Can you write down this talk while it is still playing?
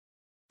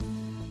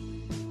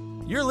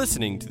You're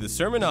listening to the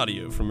sermon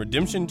audio from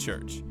Redemption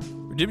Church.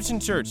 Redemption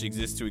Church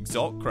exists to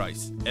exalt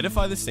Christ,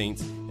 edify the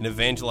saints, and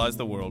evangelize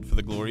the world for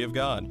the glory of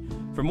God.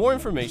 For more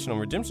information on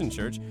Redemption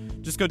Church,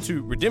 just go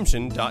to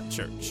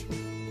redemption.church.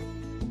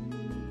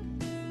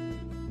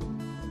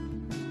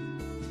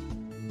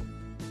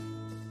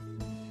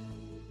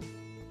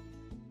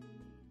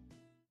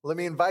 Let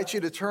me invite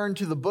you to turn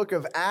to the book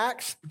of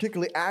Acts,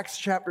 particularly Acts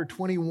chapter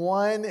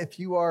 21. If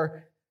you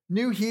are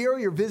new here,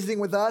 you're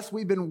visiting with us,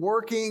 we've been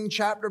working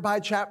chapter by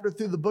chapter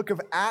through the book of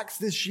Acts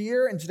this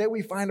year, and today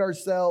we find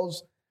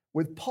ourselves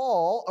with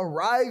Paul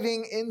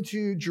arriving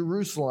into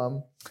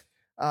Jerusalem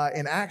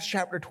in Acts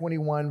chapter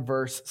 21,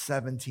 verse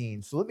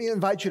 17. So let me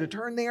invite you to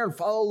turn there and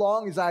follow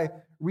along as I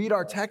read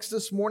our text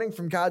this morning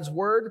from God's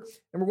Word,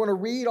 and we're going to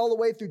read all the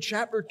way through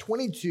chapter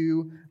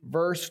 22,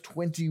 verse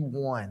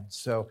 21.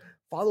 So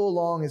follow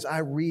along as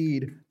I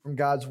read from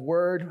God's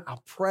Word.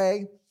 I'll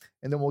pray,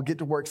 and then we'll get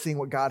to work seeing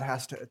what God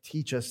has to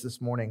teach us this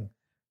morning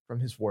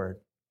from His Word.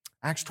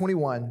 Acts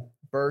 21,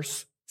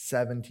 verse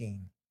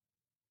 17.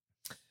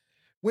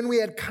 When we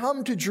had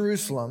come to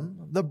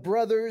Jerusalem, the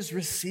brothers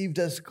received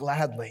us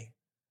gladly.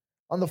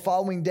 On the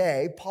following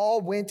day,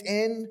 Paul went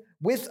in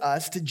with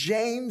us to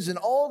James, and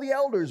all the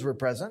elders were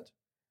present.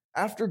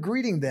 After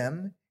greeting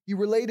them, he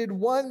related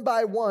one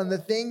by one the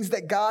things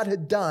that God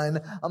had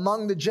done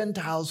among the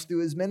Gentiles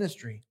through his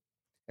ministry.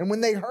 And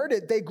when they heard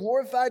it, they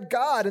glorified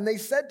God, and they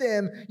said to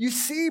him, "You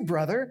see,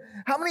 brother,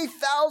 how many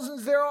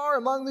thousands there are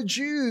among the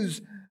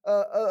Jews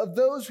of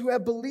those who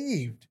have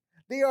believed.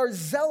 They are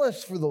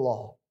zealous for the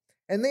law,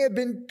 and they have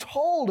been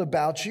told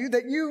about you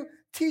that you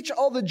teach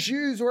all the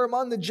Jews who are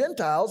among the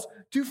Gentiles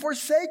to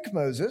forsake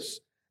Moses,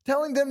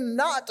 telling them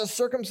not to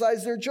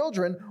circumcise their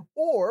children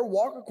or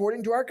walk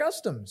according to our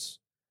customs.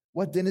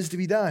 What then is to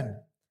be done?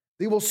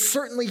 They will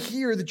certainly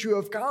hear that you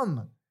have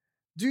come.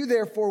 Do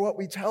therefore what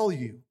we tell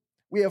you.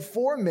 We have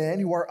 4 men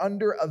who are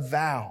under a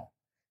vow.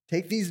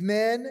 Take these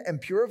men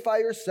and purify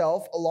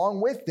yourself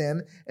along with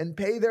them and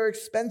pay their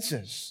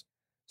expenses,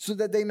 so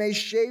that they may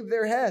shave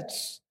their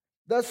heads.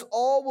 Thus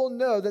all will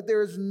know that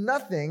there is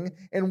nothing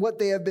in what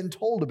they have been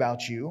told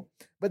about you,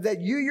 but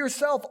that you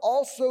yourself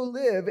also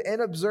live in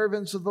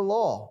observance of the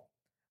law.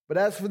 But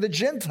as for the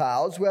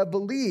Gentiles who have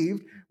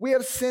believed, we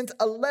have sent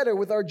a letter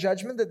with our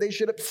judgment that they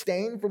should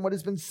abstain from what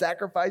has been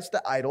sacrificed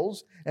to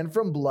idols, and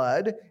from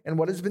blood, and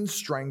what has been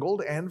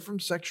strangled, and from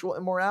sexual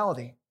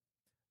immorality."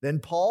 Then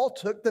Paul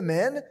took the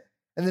men,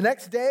 and the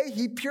next day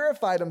he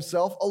purified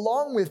himself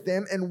along with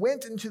them and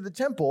went into the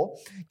temple,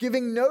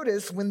 giving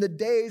notice when the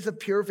days of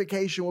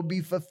purification would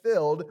be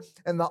fulfilled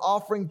and the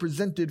offering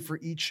presented for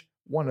each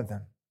one of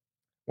them.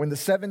 When the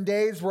 7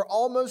 days were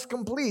almost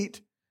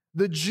complete,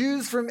 the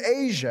Jews from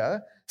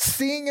Asia,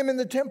 seeing him in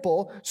the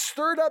temple,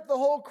 stirred up the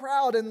whole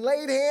crowd and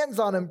laid hands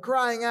on him,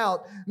 crying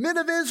out, "Men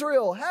of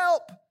Israel,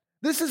 help!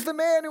 This is the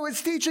man who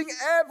is teaching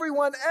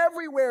everyone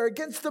everywhere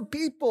against the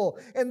people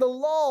and the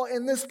law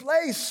in this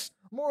place.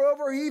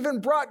 Moreover, he even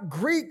brought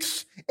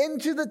Greeks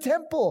into the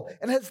temple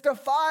and has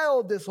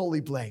defiled this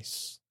holy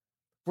place."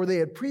 For they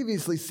had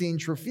previously seen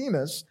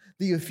Trophimus,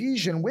 the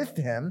Ephesian, with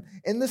him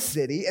in the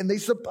city, and they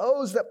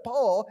supposed that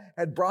Paul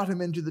had brought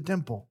him into the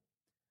temple.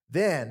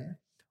 Then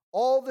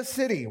all the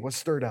city was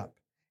stirred up,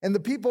 and the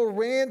people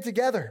ran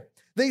together.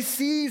 They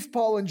seized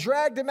Paul and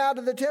dragged him out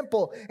of the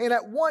temple, and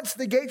at once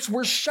the gates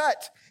were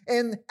shut.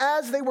 And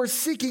as they were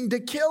seeking to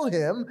kill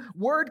him,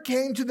 word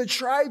came to the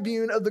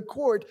tribune of the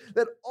court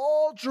that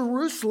all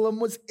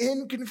Jerusalem was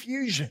in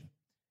confusion.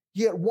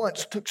 He at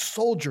once took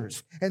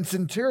soldiers and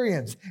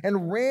centurions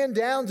and ran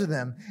down to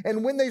them.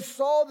 And when they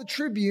saw the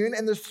tribune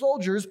and the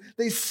soldiers,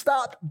 they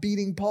stopped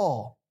beating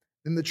Paul.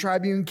 Then the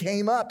tribune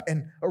came up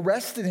and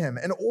arrested him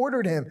and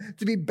ordered him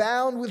to be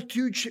bound with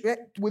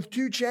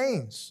two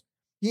chains.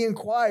 He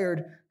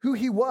inquired who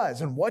he was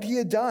and what he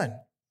had done.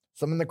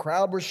 Some in the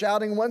crowd were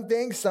shouting one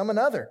thing, some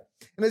another.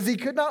 And as he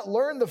could not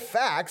learn the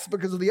facts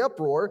because of the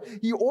uproar,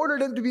 he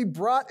ordered him to be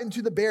brought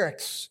into the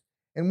barracks.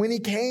 And when he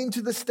came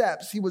to the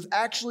steps, he was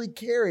actually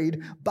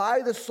carried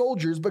by the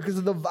soldiers because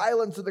of the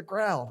violence of the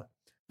crowd.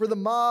 For the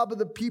mob of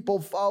the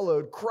people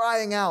followed,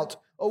 crying out,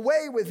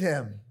 "Away with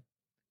him!"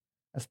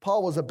 As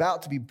Paul was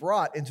about to be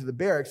brought into the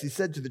barracks, he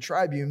said to the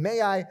tribune, "May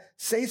I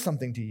say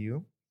something to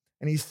you?"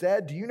 And he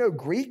said, "Do you know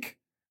Greek?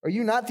 Are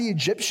you not the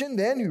Egyptian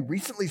then who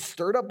recently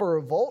stirred up a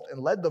revolt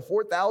and led the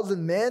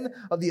 4,000 men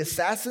of the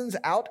assassins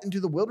out into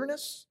the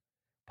wilderness?"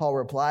 Paul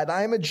replied,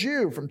 "I am a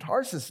Jew from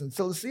Tarsus in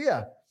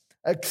Cilicia,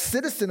 a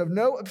citizen of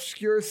no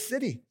obscure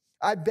city.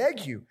 I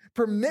beg you,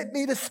 permit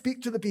me to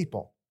speak to the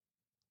people."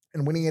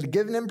 And when he had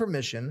given him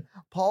permission,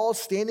 Paul,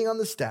 standing on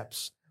the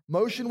steps,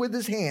 motioned with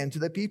his hand to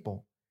the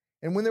people.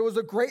 And when there was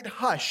a great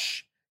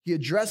hush, he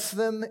addressed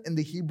them in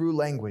the Hebrew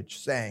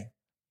language, saying,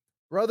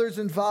 "Brothers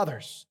and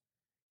fathers,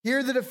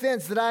 hear the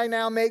defense that I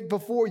now make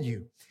before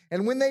you."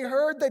 And when they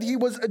heard that he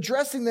was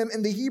addressing them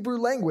in the Hebrew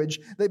language,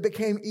 they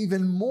became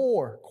even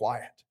more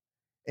quiet.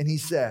 And he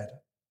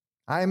said,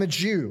 "I am a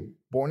Jew,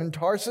 born in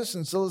Tarsus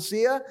in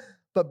Cilicia,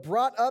 but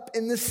brought up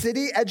in this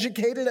city,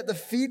 educated at the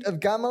feet of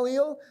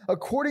Gamaliel,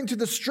 according to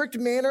the strict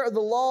manner of the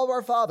law of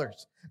our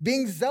fathers,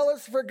 being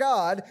zealous for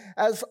God,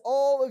 as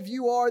all of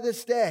you are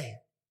this day.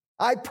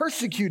 I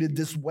persecuted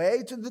this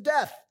way to the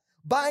death,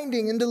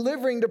 binding and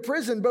delivering to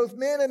prison both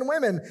men and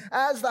women,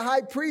 as the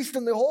high priest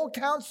and the whole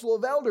council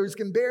of elders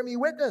can bear me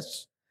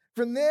witness.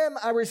 From them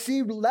I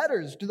received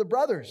letters to the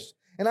brothers,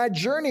 and I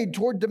journeyed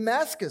toward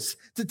Damascus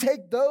to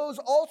take those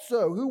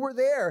also who were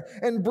there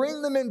and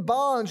bring them in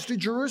bonds to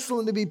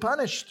Jerusalem to be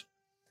punished.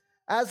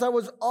 As I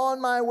was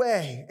on my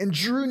way and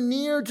drew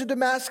near to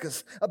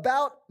Damascus,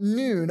 about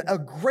noon, a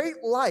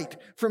great light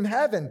from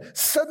heaven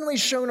suddenly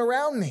shone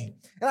around me,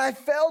 and I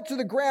fell to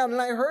the ground,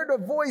 and I heard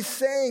a voice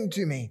saying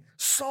to me,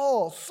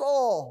 Saul,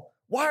 Saul,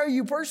 why are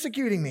you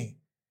persecuting me?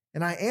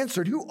 And I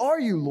answered, Who are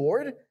you,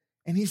 Lord?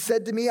 And he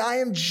said to me, I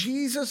am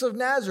Jesus of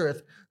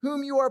Nazareth,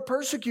 whom you are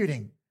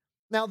persecuting.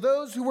 Now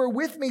those who were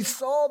with me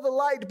saw the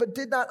light, but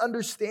did not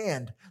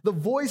understand the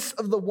voice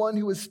of the one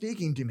who was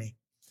speaking to me.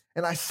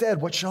 And I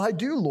said, What shall I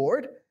do,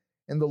 Lord?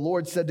 And the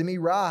Lord said to me,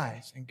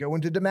 Rise and go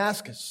into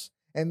Damascus,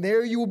 and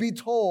there you will be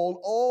told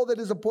all that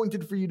is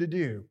appointed for you to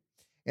do.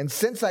 And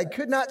since I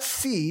could not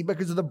see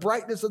because of the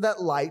brightness of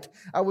that light,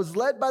 I was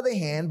led by the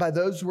hand by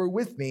those who were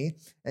with me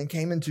and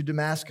came into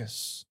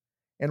Damascus.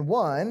 And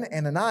one,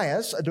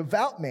 Ananias, a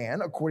devout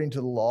man, according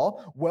to the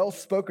law, well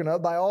spoken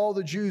of by all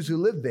the Jews who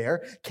lived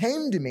there,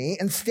 came to me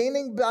and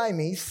standing by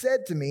me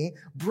said to me,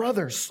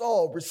 Brother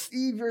Saul,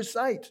 receive your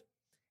sight.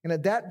 And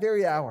at that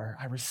very hour,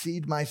 I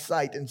received my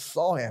sight and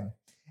saw him.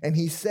 And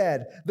he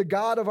said, The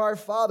God of our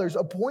fathers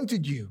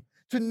appointed you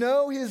to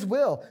know his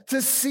will,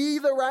 to see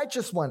the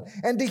righteous one,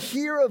 and to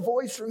hear a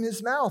voice from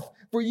his mouth.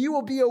 For you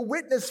will be a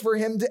witness for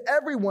him to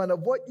everyone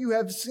of what you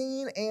have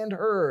seen and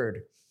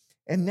heard.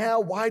 And now,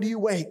 why do you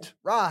wait?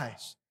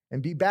 Rise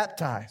and be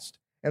baptized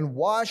and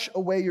wash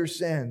away your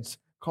sins,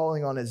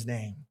 calling on his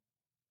name.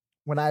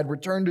 When I had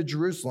returned to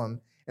Jerusalem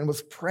and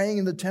was praying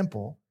in the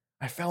temple,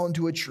 I fell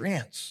into a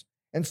trance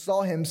and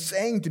saw him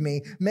saying to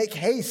me, Make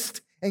haste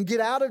and get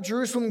out of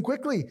Jerusalem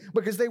quickly,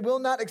 because they will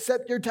not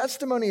accept your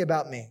testimony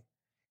about me.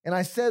 And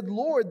I said,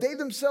 Lord, they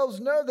themselves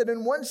know that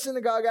in one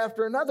synagogue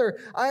after another,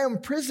 I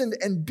imprisoned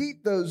and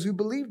beat those who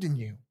believed in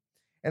you.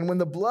 And when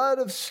the blood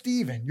of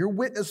Stephen, your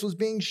witness, was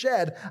being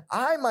shed,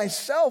 I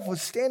myself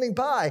was standing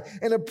by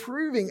and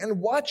approving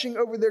and watching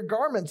over their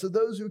garments of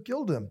those who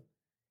killed him.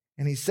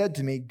 And he said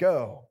to me,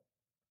 Go,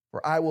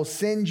 for I will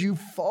send you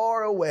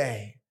far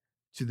away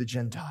to the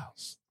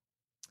Gentiles.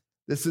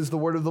 This is the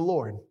word of the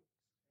Lord.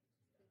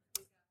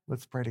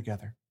 Let's pray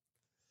together.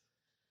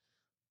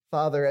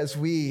 Father, as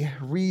we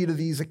read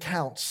these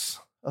accounts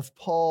of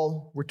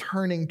Paul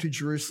returning to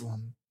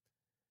Jerusalem,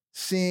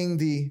 seeing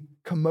the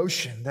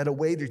commotion that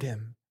awaited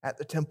him at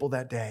the temple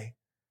that day,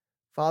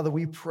 Father,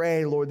 we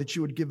pray, Lord, that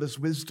you would give us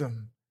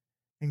wisdom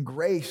and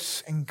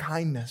grace and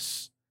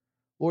kindness,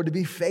 Lord, to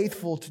be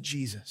faithful to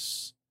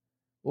Jesus,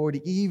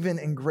 Lord, even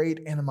in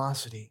great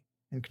animosity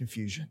and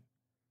confusion.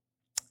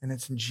 And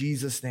it's in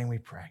Jesus' name we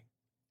pray.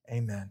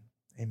 Amen.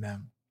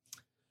 Amen.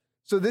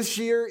 So this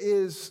year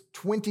is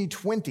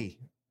 2020.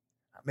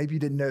 Maybe you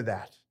didn't know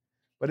that,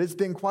 but it's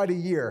been quite a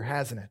year,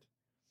 hasn't it?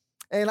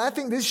 And I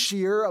think this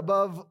year,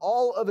 above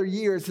all other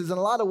years, has in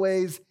a lot of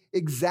ways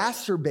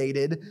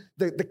exacerbated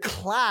the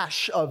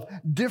clash of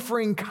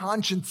differing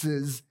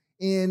consciences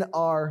in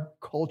our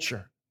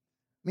culture.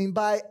 I mean,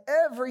 by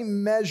every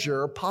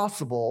measure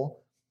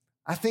possible,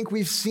 I think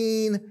we've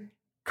seen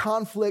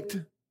conflict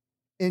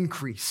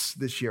increase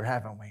this year,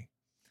 haven't we?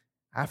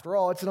 After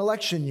all, it's an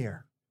election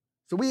year.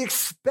 So we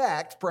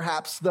expect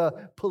perhaps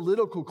the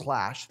political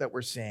clash that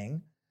we're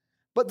seeing.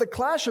 But the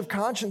clash of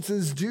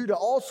consciences due to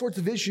all sorts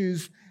of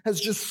issues has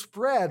just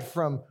spread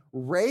from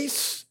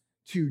race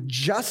to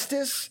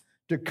justice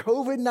to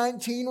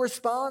COVID-19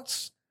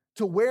 response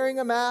to wearing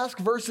a mask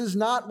versus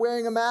not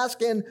wearing a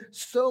mask and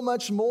so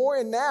much more.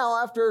 And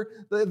now,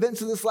 after the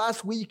events of this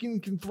last week, you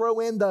can throw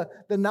in the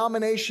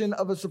nomination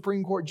of a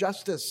Supreme Court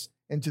justice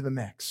into the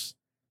mix.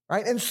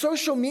 Right? And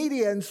social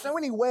media in so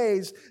many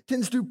ways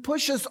tends to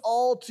push us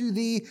all to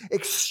the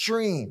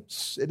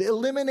extremes. It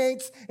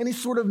eliminates any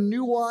sort of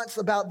nuance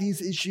about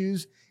these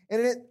issues,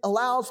 and it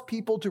allows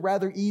people to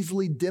rather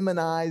easily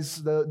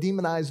demonize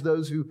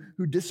those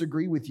who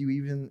disagree with you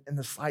even in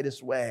the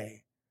slightest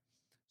way.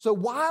 So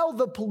while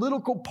the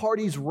political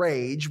parties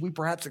rage, we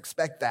perhaps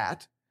expect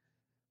that,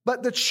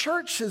 but the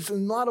church has in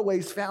a lot of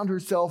ways found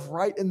herself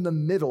right in the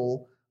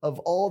middle of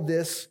all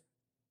this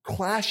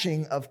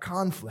clashing of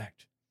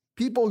conflict.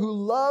 People who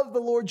love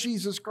the Lord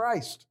Jesus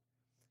Christ,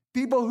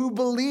 people who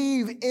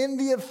believe in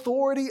the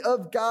authority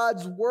of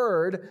God's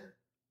word,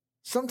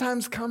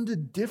 sometimes come to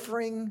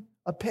differing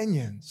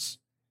opinions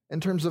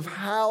in terms of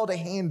how to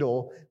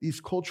handle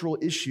these cultural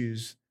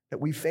issues that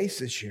we face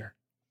this year.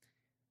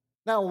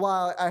 Now,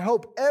 while I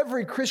hope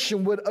every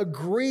Christian would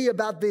agree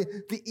about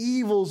the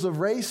evils of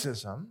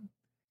racism,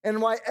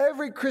 and why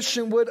every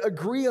Christian would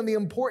agree on the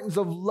importance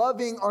of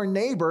loving our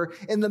neighbor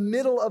in the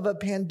middle of a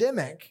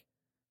pandemic,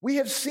 we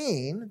have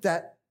seen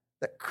that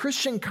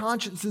Christian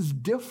consciences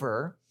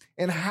differ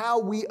in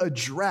how we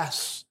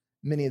address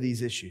many of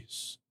these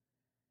issues.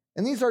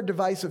 And these are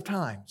divisive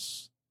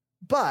times.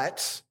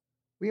 But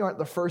we aren't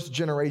the first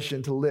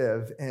generation to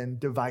live in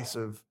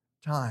divisive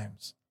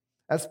times.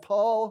 As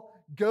Paul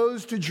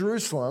goes to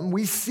Jerusalem,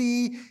 we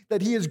see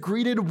that he is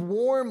greeted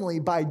warmly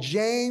by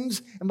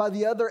James and by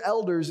the other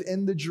elders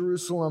in the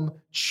Jerusalem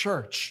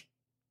church.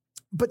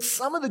 But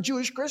some of the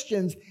Jewish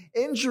Christians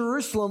in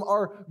Jerusalem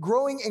are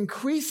growing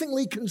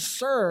increasingly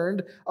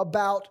concerned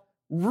about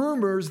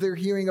rumors they're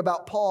hearing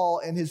about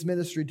Paul and his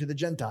ministry to the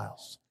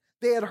Gentiles.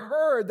 They had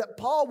heard that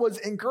Paul was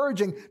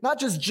encouraging not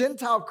just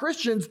Gentile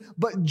Christians,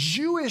 but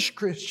Jewish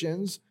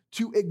Christians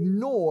to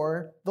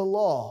ignore the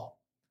law.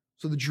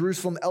 So the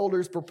Jerusalem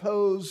elders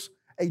propose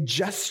a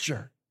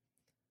gesture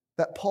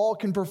that Paul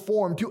can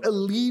perform to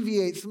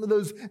alleviate some of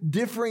those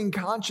differing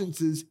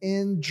consciences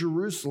in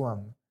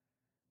Jerusalem.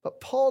 But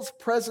Paul's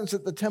presence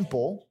at the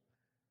temple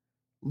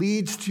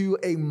leads to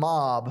a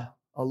mob,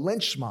 a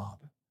lynch mob,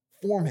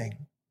 forming,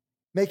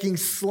 making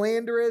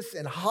slanderous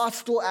and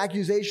hostile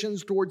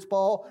accusations towards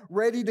Paul,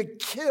 ready to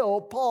kill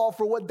Paul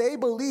for what they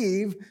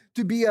believe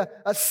to be a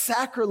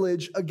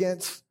sacrilege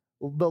against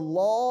the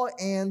law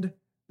and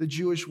the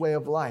Jewish way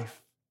of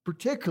life,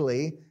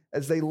 particularly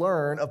as they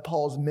learn of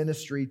Paul's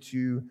ministry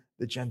to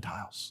the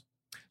Gentiles.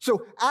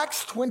 So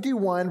Acts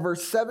 21,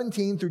 verse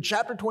 17 through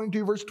chapter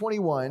 22, verse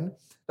 21,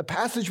 the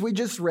passage we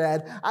just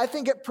read, I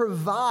think it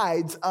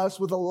provides us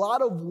with a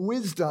lot of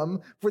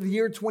wisdom for the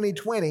year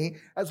 2020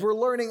 as we're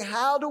learning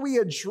how do we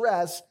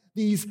address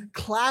these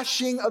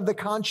clashing of the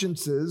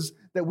consciences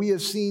that we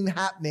have seen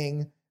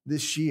happening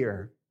this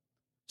year.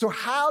 So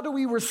how do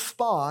we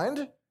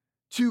respond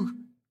to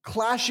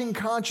clashing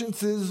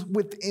consciences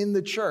within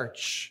the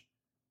church?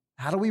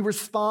 How do we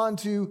respond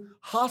to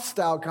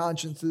hostile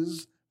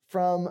consciences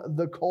from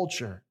the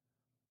culture?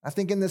 I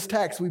think in this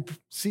text, we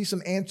see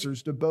some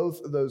answers to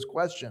both of those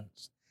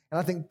questions. And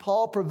I think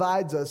Paul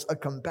provides us a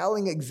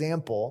compelling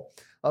example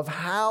of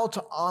how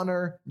to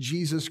honor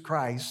Jesus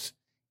Christ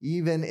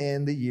even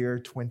in the year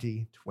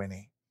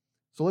 2020.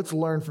 So let's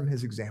learn from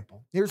his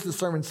example. Here's the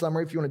sermon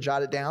summary if you want to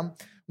jot it down.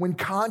 When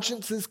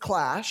consciences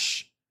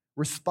clash,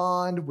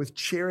 respond with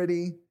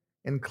charity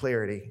and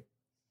clarity.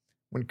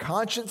 When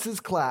consciences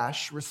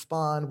clash,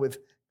 respond with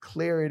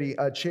charity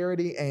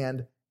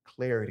and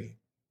clarity.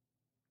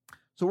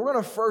 So we're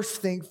going to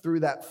first think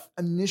through that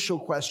initial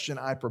question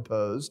I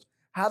proposed.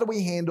 How do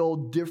we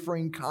handle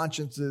differing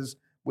consciences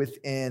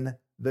within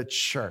the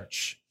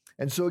church?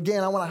 And so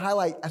again, I want to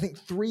highlight, I think,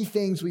 three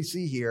things we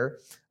see here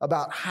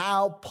about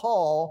how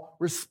Paul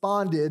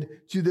responded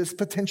to this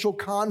potential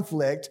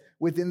conflict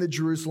within the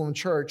Jerusalem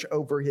church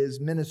over his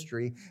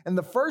ministry. And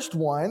the first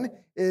one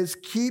is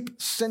keep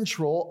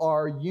central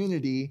our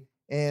unity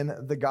in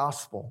the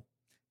gospel.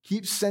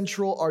 Keep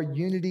central our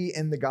unity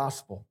in the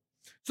gospel.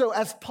 So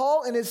as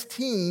Paul and his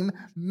team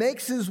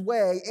makes his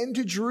way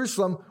into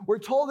Jerusalem, we're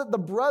told that the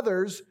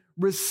brothers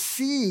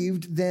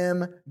received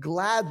them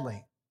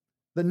gladly.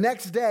 The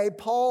next day,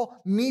 Paul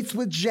meets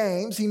with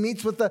James. He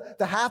meets with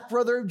the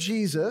half-brother of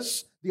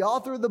Jesus, the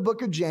author of the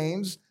book of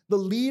James, the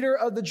leader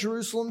of the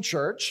Jerusalem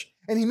church,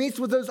 and he meets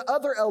with those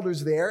other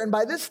elders there. And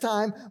by this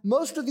time,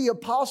 most of the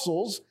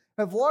apostles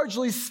have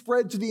largely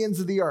spread to the ends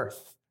of the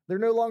earth. They're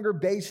no longer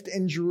based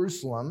in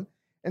Jerusalem.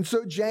 And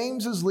so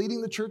James is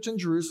leading the church in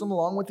Jerusalem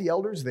along with the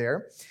elders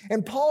there.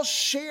 And Paul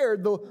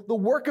shared the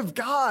work of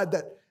God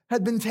that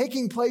had been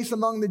taking place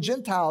among the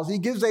Gentiles. He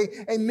gives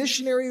a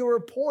missionary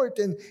report,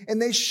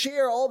 and they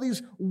share all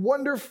these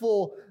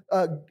wonderful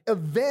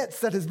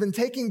events that has been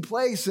taking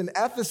place in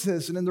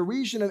Ephesus and in the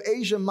region of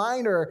Asia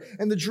Minor.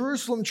 And the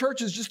Jerusalem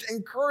church is just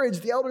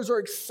encouraged. The elders are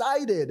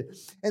excited.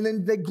 And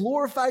then they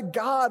glorified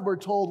God, we're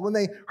told, when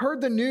they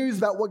heard the news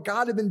about what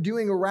God had been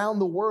doing around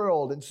the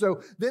world. And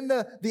so then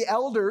the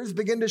elders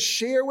begin to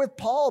share with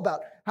Paul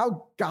about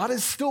how God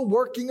is still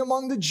working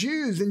among the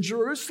Jews in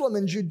Jerusalem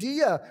and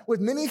Judea, with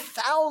many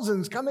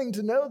thousands coming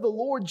to know the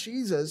Lord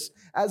Jesus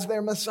as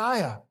their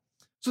Messiah.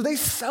 So they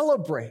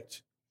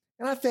celebrate.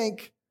 And I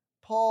think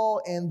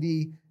Paul and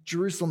the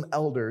Jerusalem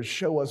elders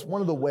show us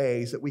one of the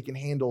ways that we can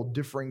handle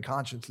differing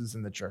consciences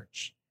in the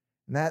church.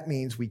 And that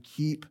means we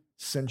keep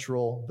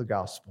central the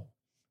gospel.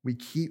 We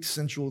keep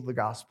central the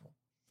gospel.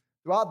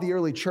 Throughout the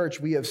early church,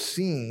 we have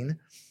seen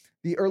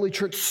the early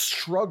church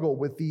struggle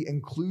with the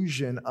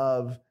inclusion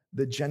of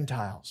the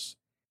Gentiles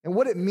and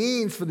what it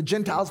means for the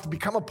Gentiles to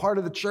become a part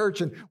of the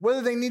church and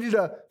whether they needed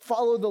to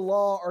follow the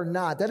law or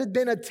not. That had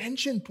been a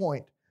tension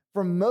point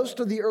for most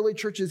of the early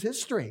church's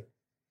history.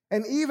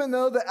 And even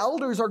though the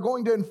elders are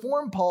going to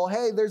inform Paul,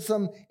 hey, there's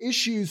some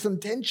issues, some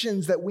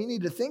tensions that we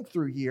need to think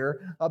through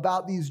here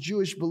about these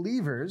Jewish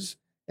believers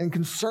and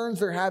concerns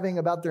they're having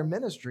about their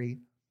ministry,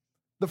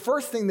 the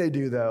first thing they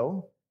do,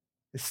 though,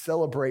 is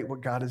celebrate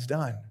what God has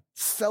done.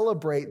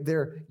 Celebrate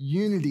their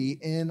unity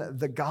in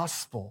the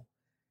gospel.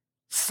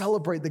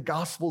 Celebrate the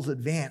gospel's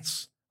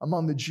advance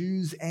among the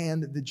Jews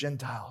and the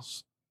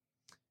Gentiles.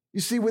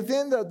 You see,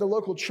 within the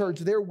local church,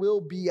 there will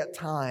be at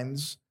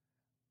times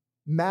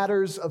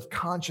matters of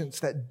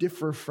conscience that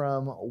differ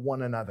from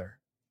one another.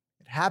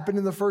 It happened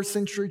in the first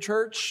century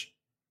church.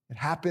 It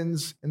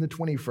happens in the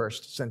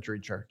 21st century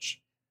church.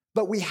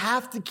 But we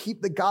have to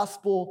keep the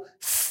gospel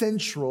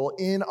central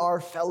in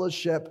our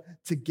fellowship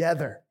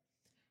together.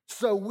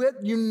 So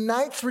what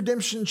unites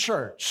Redemption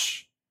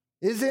Church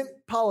isn't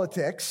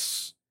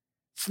politics.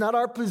 It's not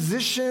our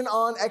position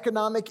on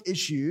economic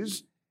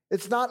issues.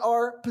 It's not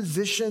our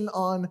position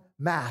on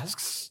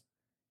masks.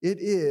 It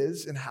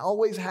is, and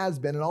always has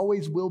been, and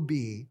always will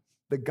be,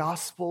 the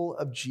gospel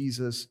of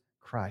Jesus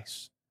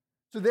Christ.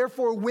 So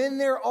therefore, when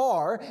there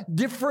are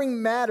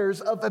differing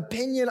matters of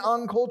opinion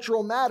on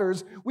cultural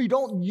matters, we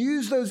don't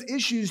use those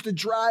issues to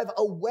drive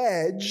a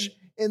wedge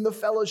in the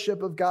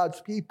fellowship of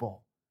God's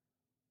people.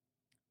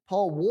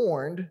 Paul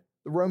warned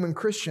the Roman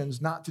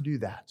Christians not to do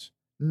that,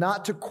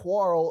 not to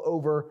quarrel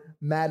over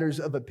matters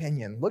of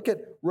opinion. Look at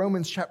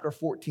Romans chapter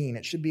 14.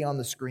 It should be on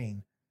the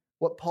screen.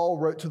 What Paul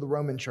wrote to the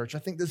Roman church. I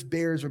think this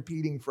bears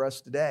repeating for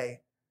us today.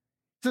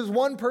 It says,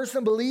 one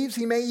person believes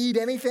he may eat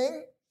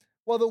anything,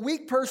 while the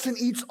weak person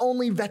eats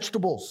only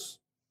vegetables.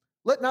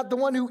 Let not the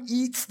one who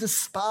eats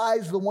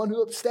despise the one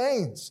who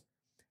abstains.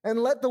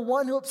 And let the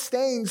one who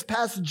abstains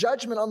pass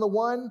judgment on the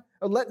one,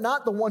 or let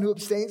not the one who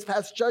abstains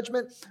pass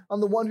judgment on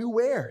the one who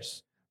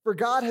wears. For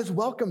God has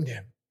welcomed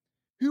him.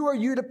 Who are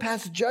you to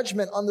pass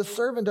judgment on the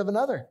servant of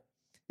another?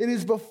 It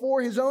is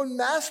before his own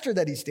master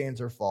that he stands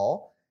or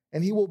fall,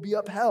 and he will be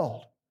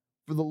upheld,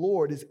 for the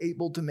Lord is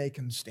able to make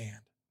him stand.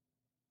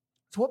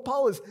 So what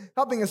Paul is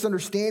helping us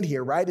understand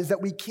here, right, is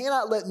that we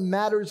cannot let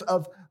matters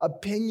of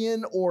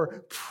opinion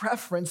or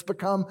preference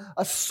become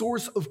a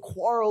source of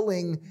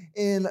quarreling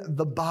in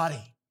the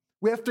body.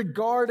 We have to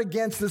guard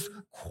against this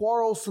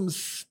quarrelsome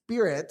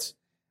spirit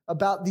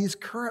about these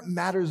current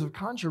matters of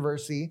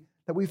controversy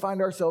that we find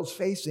ourselves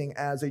facing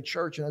as a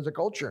church and as a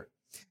culture.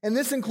 And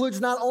this includes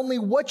not only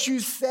what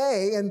you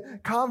say in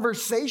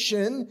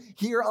conversation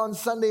here on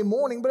Sunday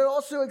morning, but it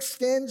also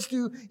extends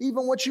to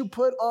even what you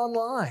put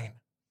online.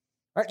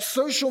 All right,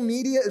 social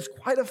media is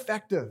quite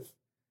effective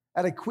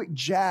at a quick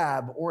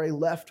jab or a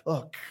left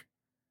hook,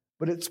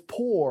 but it's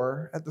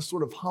poor at the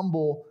sort of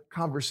humble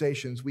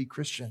conversations we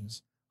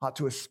Christians ought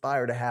to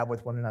aspire to have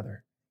with one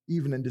another,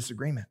 even in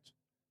disagreement.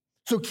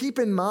 So keep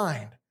in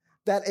mind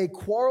that a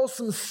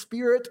quarrelsome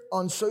spirit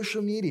on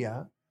social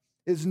media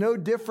is no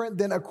different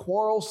than a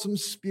quarrelsome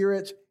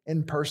spirit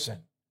in person.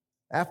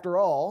 After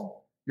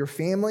all, your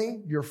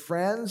family, your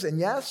friends, and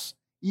yes,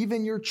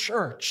 even your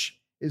church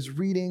is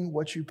reading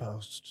what you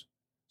post.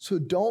 So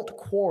don't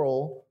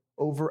quarrel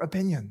over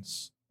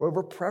opinions, or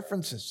over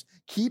preferences.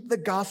 Keep the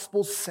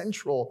gospel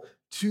central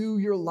to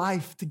your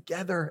life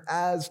together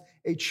as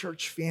a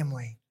church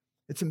family.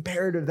 It's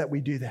imperative that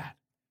we do that.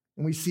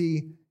 And we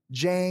see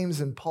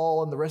James and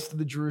Paul and the rest of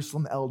the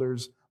Jerusalem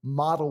elders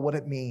model what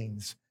it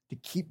means to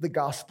keep the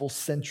gospel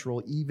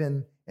central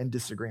even in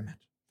disagreement.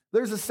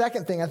 There's a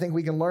second thing I think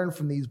we can learn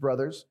from these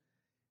brothers.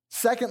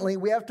 Secondly,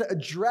 we have to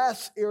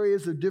address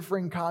areas of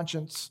differing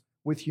conscience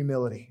with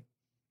humility.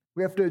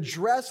 We have to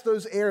address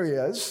those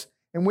areas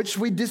in which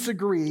we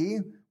disagree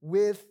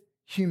with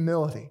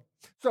humility.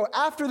 So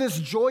after this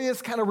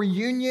joyous kind of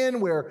reunion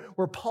where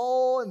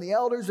Paul and the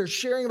elders are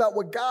sharing about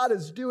what God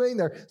is doing,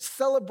 they're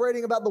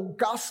celebrating about the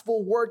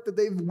gospel work that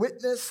they've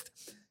witnessed.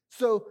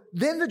 So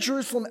then the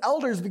Jerusalem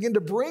elders begin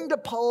to bring to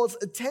Paul's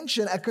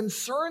attention a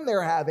concern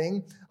they're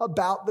having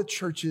about the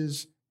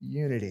church's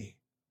unity.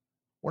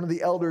 One of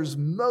the elders'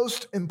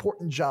 most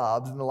important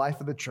jobs in the life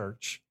of the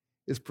church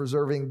is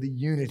preserving the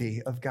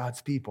unity of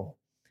God's people.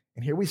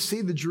 And here we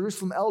see the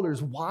Jerusalem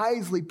elders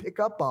wisely pick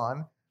up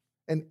on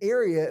an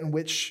area in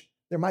which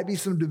there might be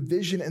some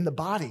division in the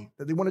body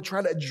that they want to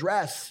try to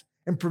address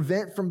and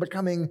prevent from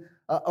becoming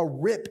a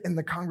rip in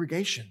the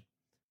congregation.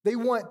 They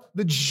want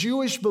the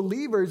Jewish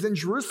believers in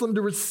Jerusalem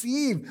to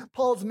receive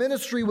Paul's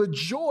ministry with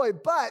joy,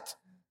 but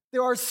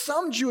there are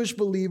some Jewish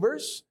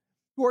believers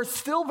who are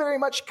still very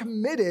much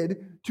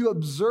committed to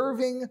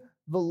observing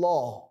the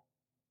law.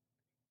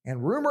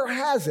 And rumor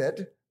has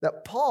it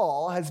that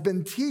Paul has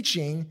been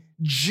teaching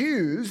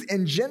Jews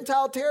in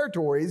Gentile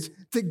territories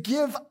to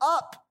give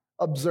up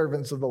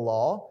observance of the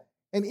law,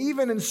 and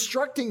even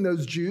instructing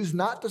those Jews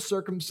not to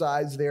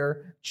circumcise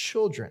their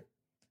children.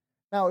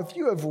 Now, if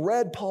you have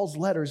read Paul's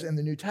letters in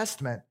the New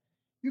Testament,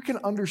 you can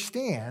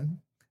understand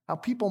how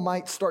people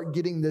might start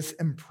getting this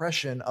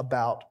impression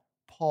about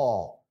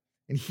Paul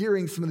and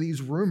hearing some of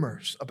these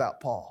rumors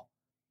about Paul.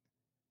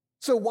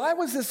 So why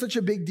was this such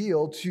a big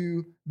deal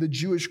to the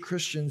Jewish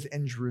Christians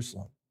in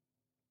Jerusalem?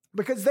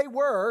 Because they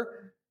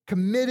were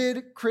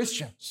committed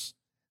Christians.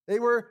 They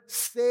were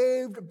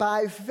saved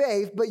by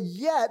faith, but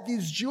yet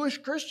these Jewish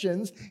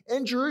Christians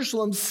in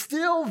Jerusalem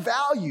still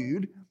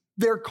valued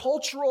their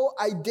cultural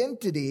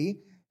identity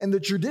and the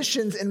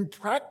traditions and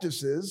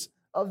practices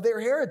of their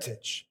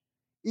heritage.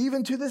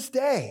 Even to this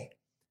day,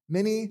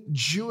 many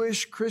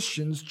Jewish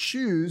Christians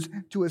choose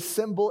to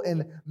assemble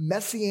in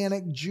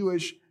Messianic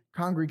Jewish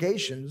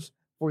congregations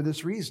for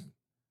this reason,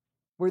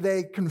 where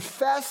they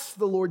confess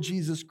the Lord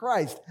Jesus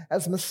Christ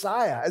as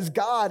Messiah, as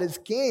God, as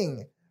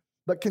King,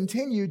 but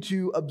continue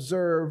to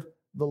observe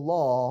the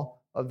law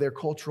of their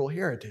cultural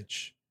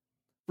heritage.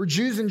 For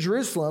Jews in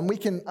Jerusalem, we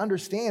can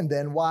understand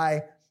then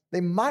why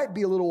they might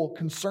be a little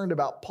concerned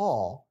about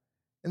Paul,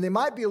 And they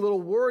might be a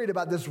little worried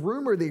about this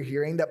rumor they're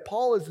hearing that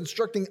Paul is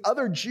instructing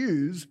other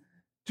Jews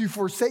to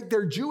forsake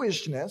their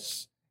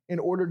Jewishness in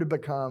order to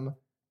become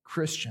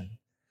Christian.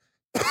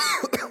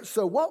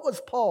 So what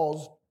was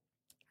Paul's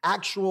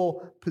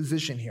actual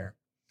position here?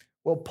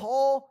 Well,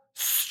 Paul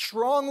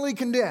strongly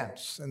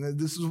condemns, and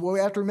this is what we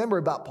have to remember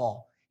about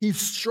Paul. He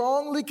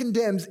strongly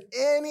condemns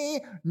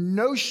any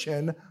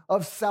notion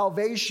of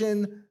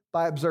salvation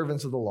by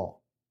observance of the law.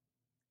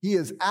 He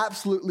is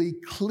absolutely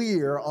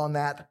clear on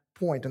that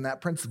point, on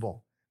that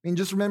principle. I mean,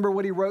 just remember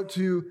what he wrote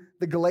to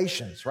the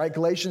Galatians, right?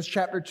 Galatians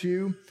chapter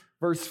 2,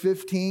 verse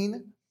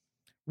 15.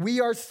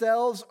 We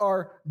ourselves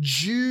are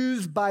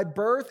Jews by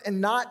birth and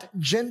not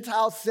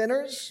Gentile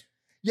sinners.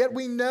 Yet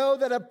we know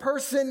that a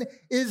person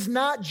is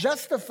not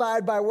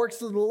justified by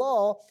works of the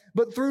law,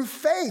 but through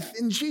faith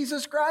in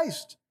Jesus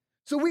Christ.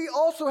 So we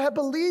also have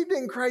believed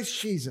in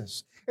Christ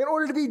Jesus in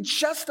order to be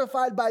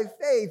justified by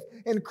faith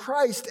in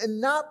Christ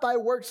and not by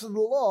works of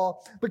the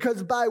law,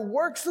 because by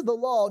works of the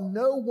law,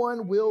 no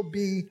one will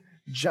be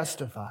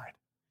justified.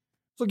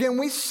 So again,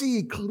 we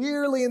see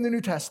clearly in the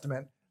New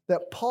Testament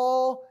that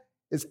Paul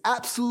is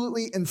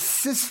absolutely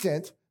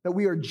insistent that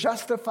we are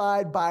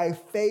justified by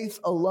faith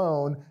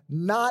alone,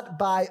 not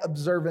by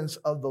observance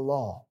of the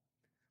law.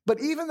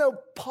 But even though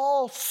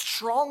Paul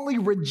strongly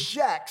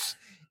rejects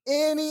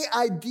any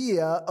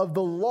idea of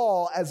the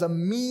law as a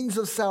means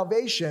of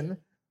salvation,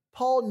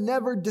 Paul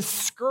never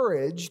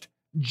discouraged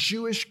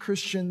Jewish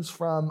Christians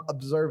from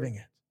observing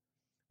it.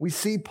 We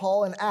see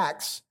Paul in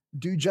Acts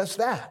do just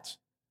that.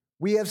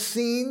 We have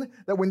seen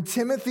that when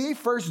Timothy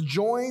first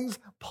joins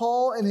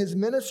Paul in his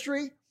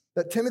ministry,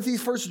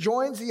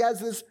 he has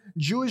this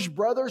Jewish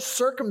brother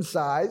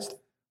circumcised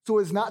so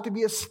as not to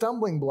be a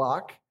stumbling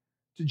block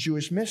to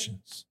Jewish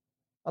missions.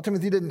 Now,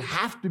 Timothy didn't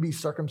have to be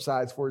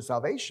circumcised for his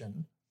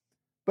salvation,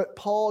 but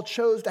Paul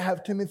chose to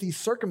have Timothy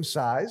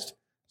circumcised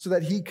so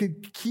that he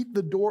could keep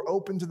the door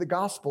open to the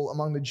gospel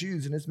among the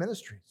Jews in his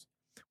ministries.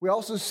 We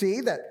also see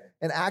that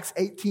in Acts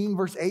 18,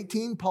 verse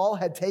 18, Paul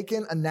had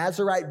taken a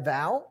Nazirite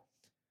vow.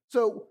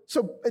 So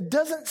it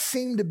doesn't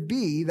seem to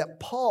be that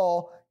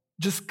Paul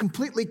just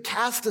completely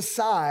cast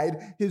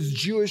aside his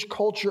Jewish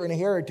culture and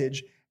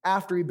heritage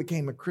after he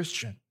became a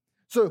Christian.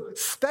 So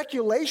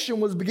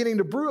speculation was beginning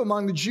to brew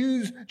among the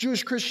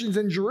Jewish Christians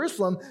in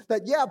Jerusalem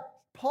that,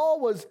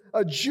 Paul was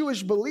a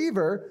Jewish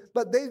believer,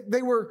 but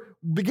they were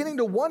beginning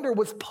to wonder,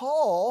 was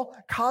Paul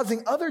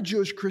causing other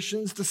Jewish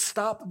Christians to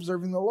stop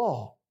observing the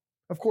law?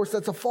 Of course,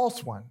 that's a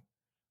false one.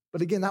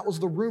 But again, that was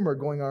the rumor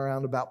going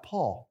around about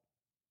Paul.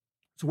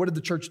 So what did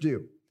the church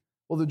do?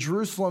 Well, the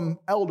Jerusalem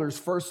elders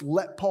first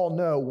let Paul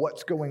know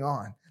what's going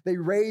on. They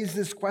raised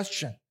this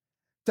question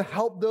to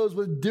help those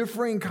with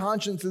differing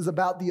consciences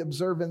about the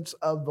observance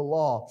of the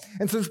law.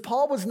 And since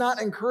Paul was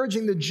not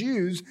encouraging the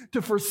Jews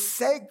to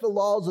forsake the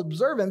law's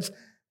observance,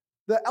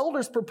 the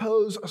elders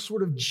proposed a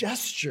sort of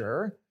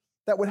gesture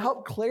that would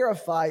help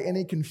clarify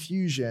any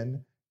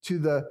confusion to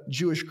the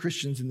Jewish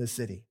Christians in the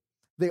city.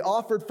 They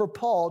offered for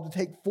Paul to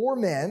take 4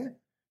 men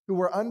who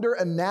were under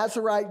a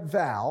Nazirite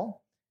vow.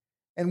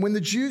 And when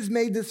the Jews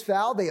made this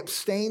vow, they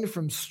abstained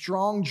from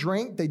strong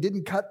drink. They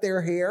didn't cut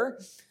their hair,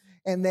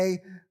 and they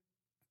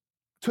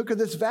took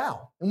this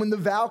vow. And when the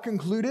vow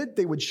concluded,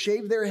 they would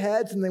shave their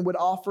heads and they would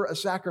offer a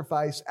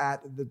sacrifice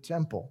at the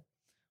temple.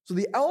 So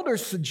the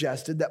elders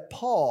suggested that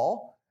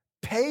Paul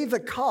pay the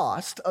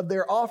cost of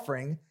their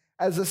offering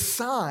as a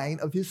sign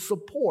of his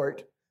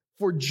support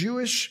for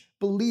Jewish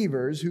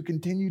believers who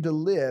continue to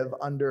live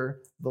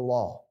under the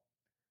law.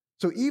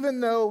 So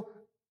even though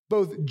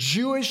both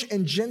Jewish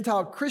and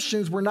Gentile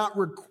Christians were not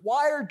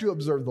required to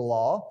observe the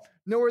law,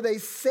 nor were they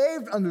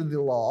saved under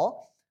the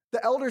law,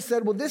 the elders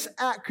said, well, this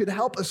act could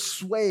help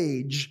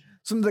assuage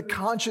some of the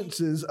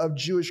consciences of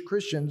Jewish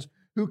Christians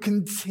who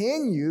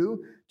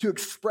continue to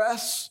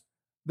express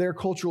their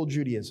cultural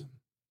Judaism.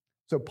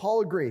 So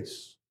Paul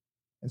agrees.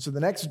 And so the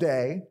next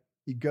day,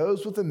 he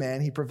goes with the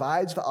men, he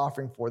provides the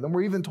offering for them.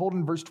 We're even told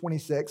in verse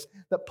 26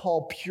 that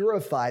Paul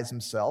purifies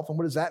himself. And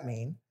what does that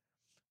mean?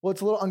 Well,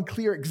 it's a little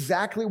unclear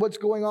exactly what's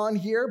going on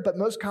here, but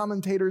most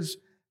commentators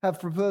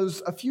have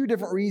proposed a few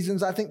different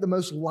reasons. I think the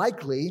most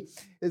likely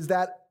is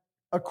that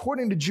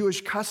according to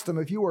Jewish custom,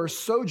 if you were a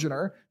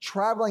sojourner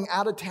traveling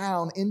out of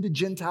town into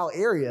Gentile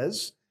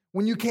areas,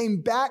 when you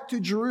came back to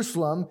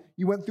Jerusalem,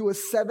 you went through a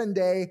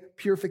 7-day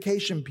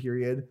purification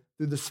period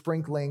through the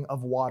sprinkling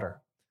of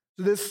water.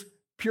 So this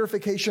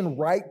purification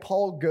rite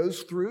Paul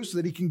goes through so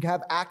that he can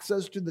have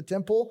access to the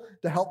temple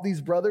to help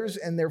these brothers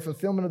in their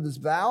fulfillment of this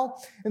vow.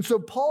 And so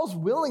Paul's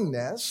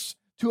willingness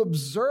to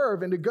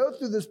observe and to go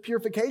through this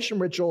purification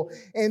ritual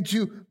and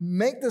to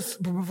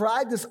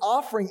provide this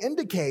offering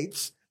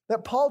indicates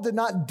that Paul did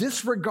not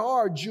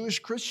disregard Jewish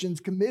Christians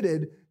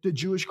committed to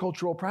Jewish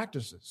cultural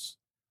practices.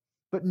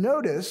 But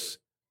notice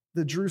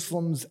the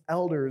Jerusalem's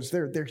elders,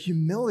 their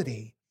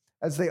humility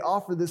as they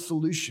offer this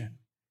solution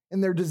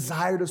and their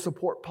desire to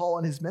support Paul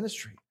in his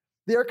ministry.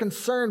 They are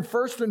concerned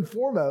first and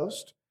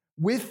foremost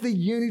with the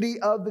unity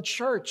of the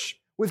church,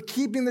 with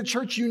keeping the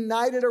church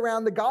united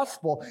around the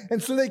gospel.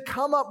 And so they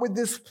come up with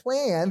this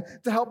plan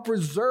to help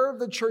preserve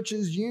the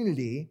church's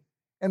unity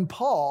And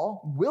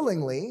Paul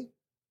willingly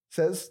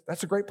says,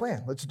 that's a great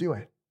plan. Let's do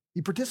it.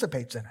 He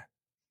participates in it.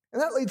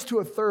 And that leads to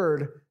a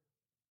third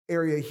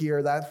area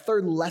here, that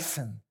third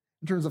lesson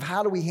in terms of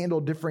how do we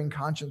handle differing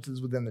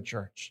consciences within the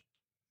church.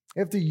 You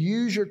have to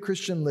use your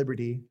Christian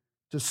liberty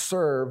to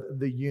serve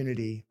the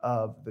unity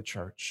of the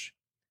church.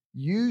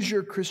 Use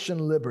your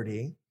Christian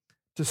liberty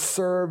to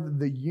serve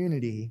the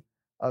unity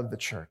of the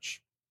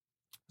church.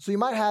 So you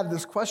might have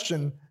this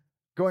question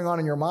going on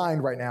in your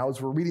mind right now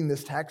as we're reading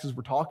this text, as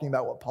we're talking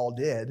about what Paul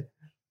did.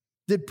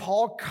 Did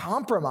Paul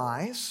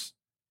compromise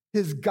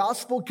his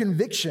gospel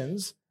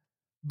convictions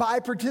by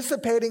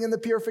participating in the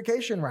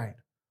purification rite,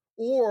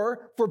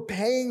 or for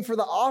paying for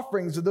the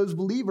offerings of those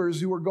believers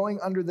who were going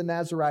under the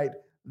Nazirite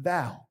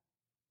vow?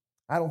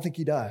 I don't think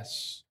he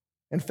does.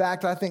 In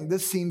fact, I think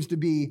this seems to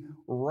be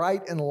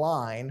right in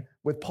line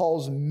with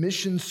Paul's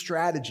mission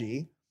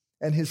strategy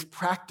and his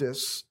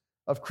practice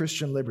of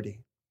Christian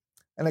liberty.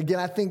 And again,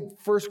 I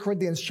think 1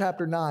 Corinthians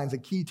chapter 9 is a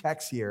key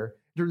text here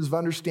in terms of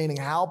understanding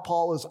how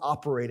Paul is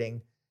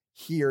operating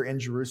here in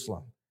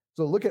Jerusalem.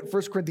 So look at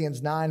 1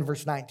 Corinthians 9,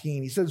 verse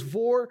 19. He says,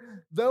 "For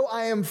though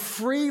I am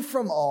free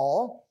from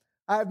all,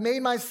 I have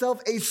made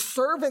myself a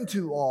servant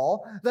to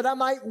all, that I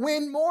might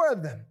win more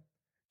of them.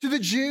 To the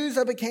Jews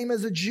I became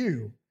as a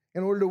Jew,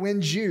 in order to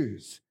win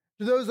Jews.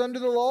 To those under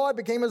the law I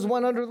became as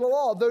one under the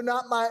law, though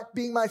not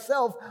being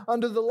myself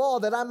under the law,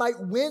 that I might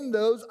win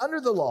those under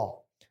the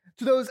law.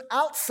 To those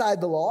outside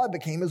the law I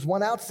became as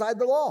one outside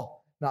the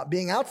law, not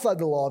being outside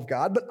the law of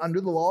God, but under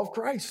the law of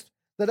Christ,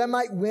 that I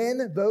might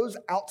win those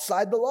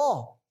outside the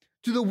law.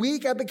 To the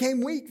weak I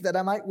became weak, that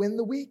I might win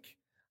the weak.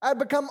 I have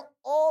become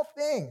all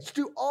things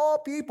to all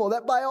people,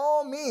 that by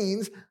all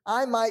means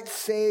I might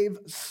save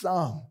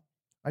some.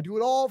 I do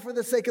it all for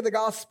the sake of the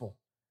gospel,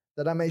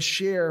 that I may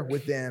share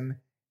with them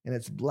in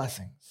its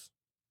blessings."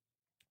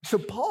 So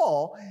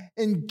Paul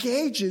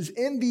engages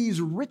in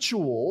these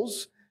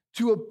rituals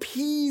to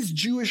appease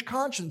Jewish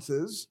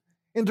consciences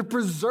and to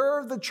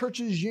preserve the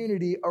church's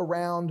unity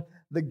around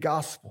the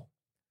gospel.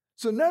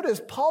 So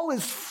notice, Paul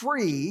is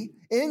free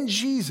in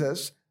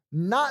Jesus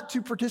not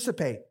to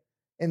participate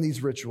in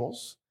these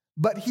rituals,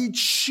 but he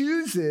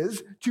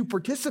chooses to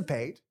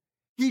participate.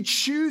 He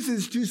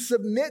chooses to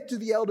submit to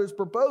the elders'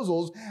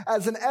 proposals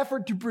as an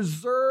effort to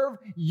preserve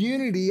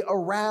unity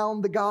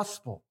around the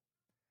gospel.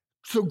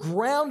 So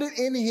grounded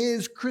in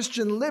his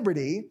Christian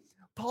liberty,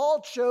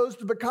 Paul chose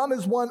to become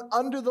as one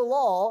under the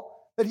law,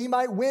 that he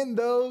might win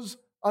those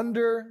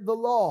under the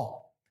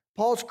law.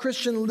 Paul's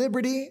Christian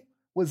liberty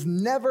was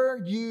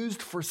never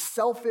used for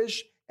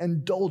selfish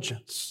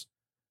indulgence,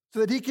 so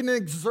that he can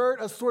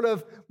exert a sort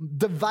of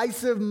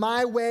divisive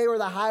my way or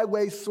the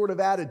highway sort of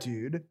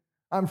attitude.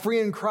 I'm free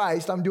in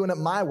Christ, I'm doing it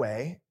my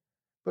way.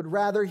 But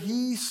rather,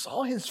 he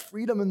saw his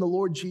freedom in the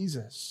Lord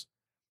Jesus,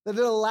 that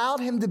it allowed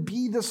him to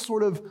be this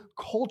sort of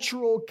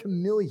cultural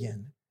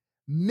chameleon,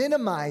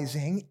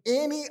 minimizing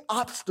any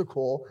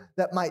obstacle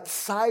that might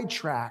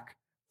sidetrack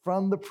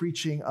from the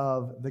preaching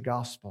of the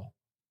gospel.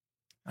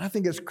 And I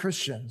think as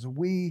Christians,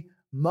 we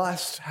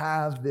must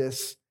have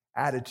this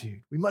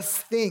attitude. We must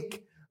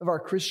think of our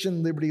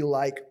Christian liberty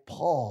like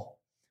Paul.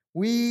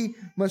 We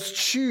must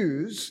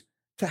choose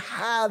to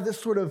have this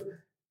sort of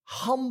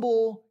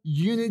humble,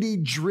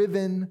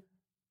 unity-driven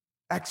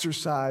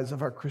exercise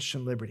of our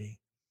Christian liberty.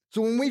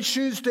 So when we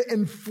choose to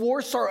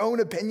enforce our own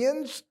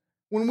opinions,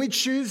 when we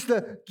choose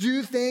to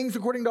do things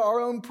according to our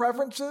own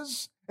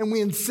preferences, and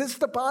we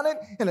insist upon it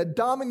in a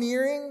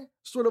domineering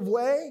sort of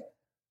way,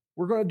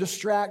 we're going to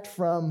distract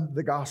from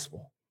the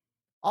gospel.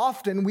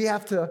 Often we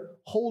have to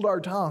hold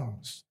our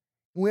tongues.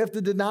 We have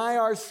to deny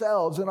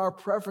ourselves and our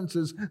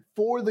preferences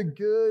for the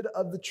good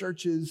of the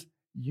church's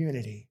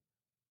unity.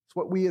 It's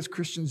what we as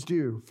Christians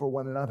do for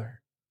one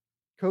another.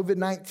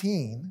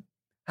 COVID-19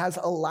 has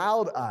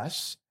allowed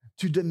us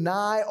to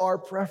deny our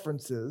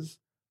preferences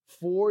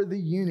for the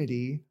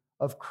unity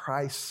of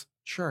Christ's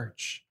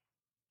church.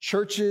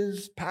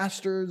 Churches,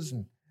 pastors,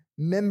 and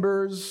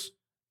members,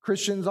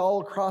 Christians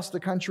all across the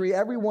country,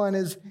 everyone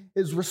is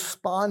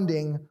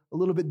responding a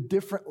little bit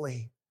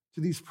differently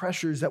to these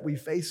pressures that we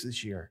face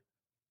this year.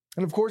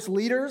 And of course,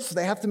 leaders,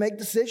 they have to make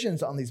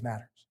decisions on these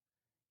matters.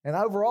 And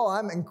overall,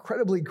 I'm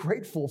incredibly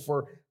grateful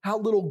for how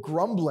little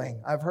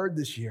grumbling I've heard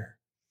this year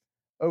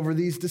over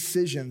these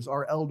decisions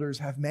our elders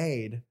have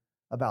made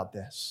about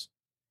this.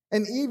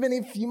 And even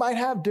if you might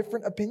have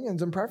different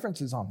opinions and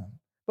preferences on them,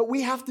 but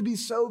we have to be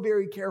so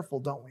very careful,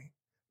 don't we?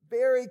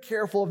 Very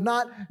careful of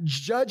not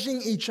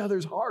judging each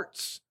other's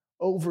hearts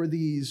over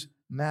these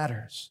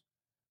matters.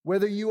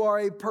 Whether you are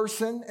a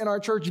person in our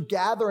church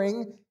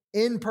gathering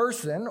in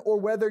person or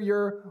whether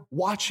you're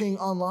watching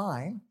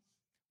online,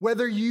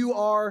 whether you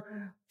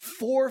are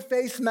for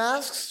face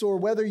masks or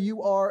whether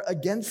you are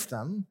against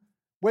them,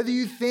 whether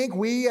you think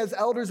we as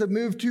elders have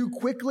moved too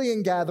quickly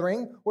in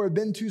gathering or have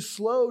been too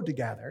slow to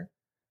gather,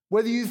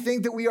 whether you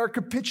think that we are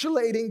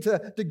capitulating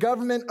to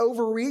government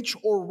overreach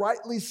or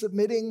rightly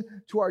submitting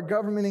to our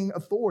governing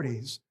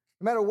authorities,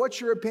 no matter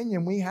what your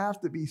opinion, we have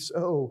to be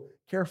so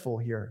careful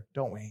here,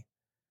 don't we?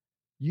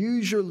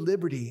 Use your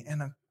liberty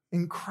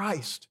in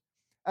Christ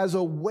as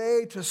a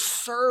way to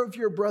serve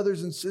your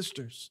brothers and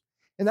sisters.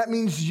 And that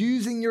means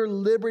using your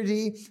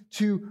liberty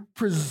to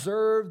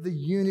preserve the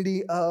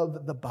unity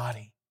of the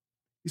body.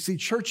 You see,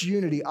 church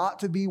unity ought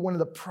to be one of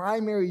the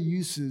primary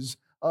uses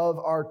of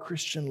our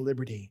Christian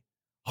liberty.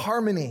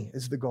 Harmony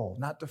is the goal,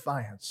 not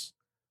defiance.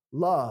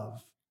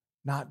 Love,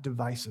 not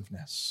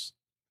divisiveness.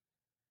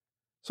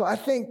 So I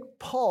think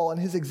Paul, in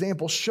his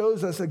example,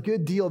 shows us a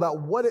good deal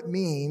about what it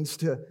means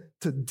to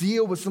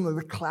deal with some of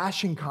the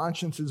clashing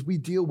consciences we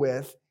deal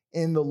with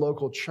in the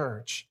local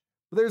church.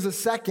 But there's a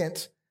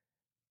second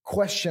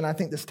question I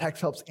think this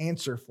text helps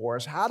answer for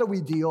us. How do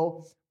we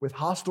deal with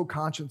hostile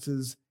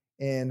consciences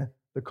in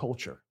the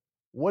culture?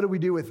 What do we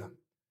do with them?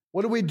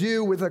 What do we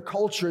do with a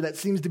culture that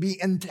seems to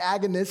be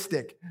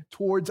antagonistic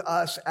towards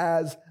us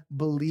as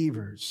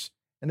believers?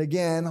 And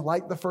again,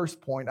 like the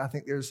first point, I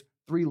think there's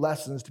 3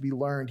 lessons to be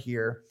learned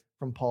here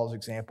from Paul's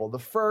example. The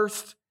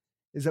first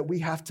is that we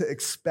have to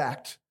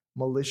expect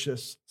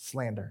malicious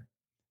slander.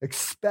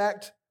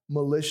 Expect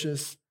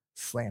malicious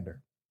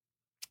slander.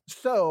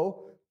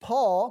 So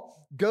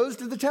Paul goes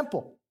to the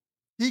temple.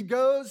 He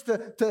goes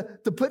to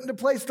put into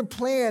place the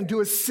plan to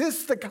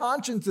assist the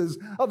consciences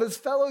of his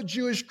fellow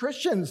Jewish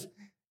Christians.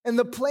 And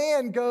the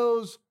plan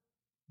goes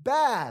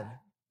bad,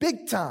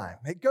 big time.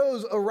 It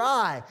goes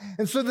awry.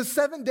 And so the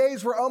 7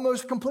 days were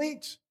almost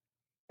complete.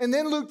 And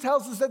then Luke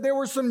tells us that there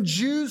were some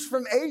Jews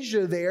from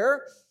Asia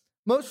there.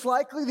 Most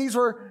likely these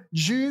were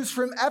Jews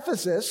from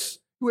Ephesus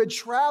who had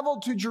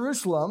traveled to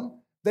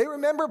Jerusalem. They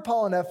remember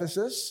Paul in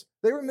Ephesus.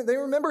 They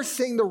remember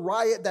seeing the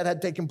riot that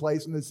had taken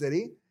place in the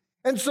city.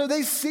 And so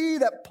they see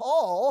that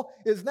Paul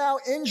is now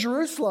in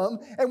Jerusalem.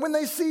 And when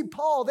they see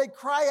Paul, they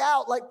cry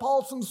out like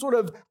Paul's some sort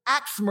of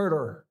axe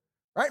murderer,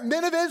 right?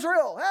 Men of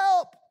Israel,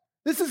 help!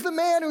 This is the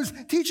man who's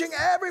teaching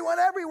everyone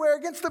everywhere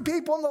against the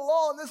people and the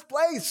law in this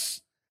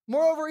place.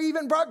 Moreover,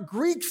 even brought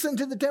Greeks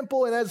into the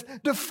temple and has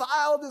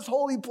defiled this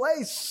holy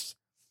place.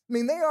 I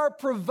mean, they are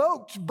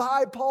provoked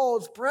by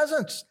Paul's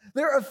presence.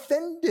 They're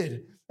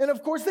offended. And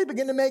of course, they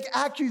begin to make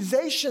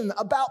accusations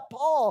about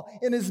Paul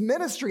in his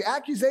ministry,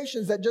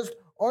 accusations that just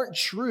aren't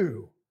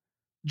true.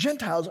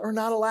 Gentiles are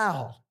not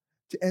allowed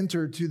to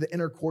enter to the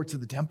inner courts of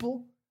the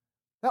temple.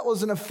 That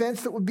was an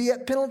offense that would be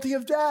at penalty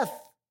of death.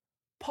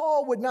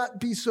 Paul would not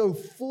be so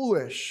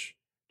foolish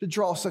to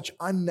draw such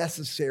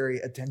unnecessary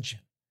attention.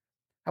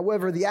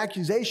 However, the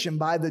accusation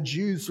by the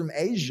Jews from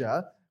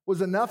Asia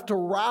was enough to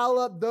rile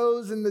up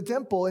those in the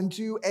temple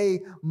into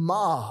a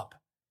mob.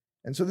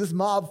 And so this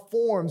mob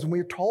forms, and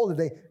we're told that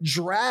they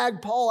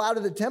drag Paul out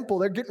of the temple.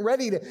 They're getting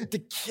ready to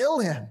kill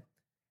him.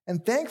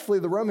 And thankfully,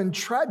 the Roman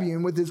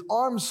tribune with his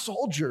armed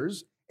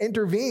soldiers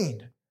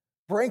intervened,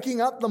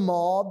 breaking up the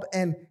mob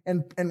and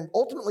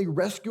ultimately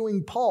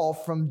rescuing Paul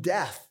from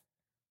death.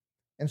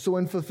 And so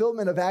in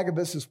fulfillment of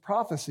Agabus'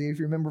 prophecy, if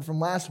you remember from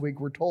last week,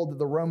 we're told that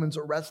the Romans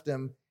arrest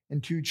him in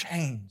 2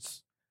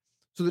 chains.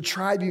 So the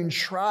tribune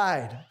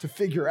tried to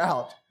figure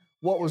out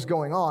what was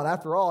going on.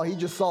 After all, he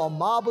just saw a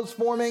mob was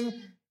forming.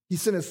 He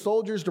sent his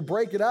soldiers to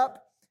break it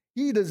up.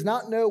 He does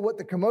not know what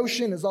the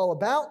commotion is all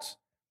about,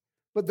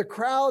 but the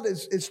crowd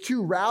is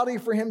too rowdy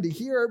for him to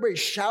hear. Everybody's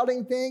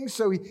shouting things.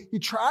 So he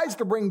tries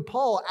to bring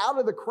Paul out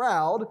of the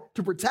crowd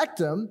to protect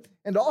him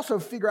and also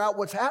figure out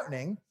what's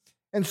happening.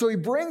 And so he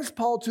brings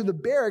Paul to the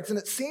barracks, and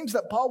it seems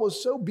that Paul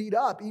was so beat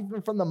up,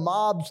 even from the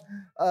mob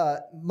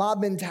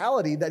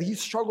mentality, that he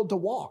struggled to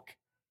walk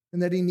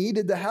and that he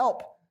needed the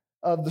help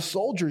of the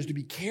soldiers to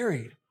be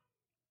carried.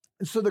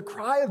 And so the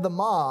cry of the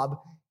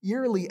mob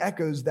eerily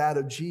echoes that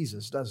of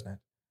Jesus, doesn't it?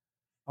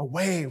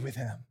 Away with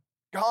him,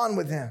 gone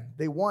with him.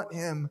 They want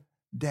him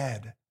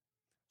dead.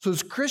 So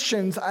as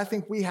Christians, I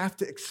think we have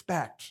to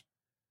expect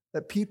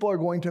that people are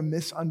going to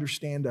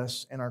misunderstand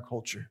us in our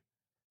culture.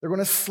 They're going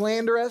to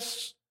slander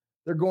us.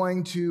 They're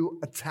going to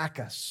attack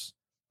us.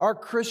 Our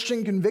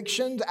Christian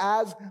convictions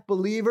as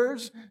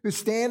believers who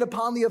stand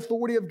upon the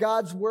authority of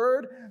God's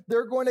word,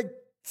 they're going to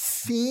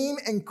seem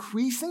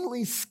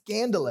increasingly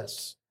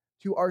scandalous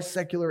to our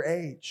secular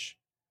age.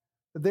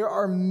 But there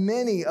are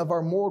many of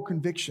our moral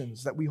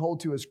convictions that we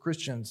hold to as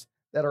Christians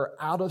that are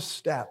out of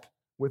step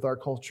with our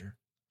culture.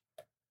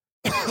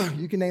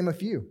 You can name a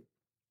few.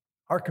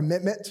 Our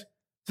commitment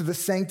to the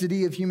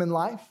sanctity of human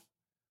life,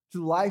 to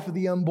the life of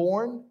the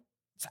unborn,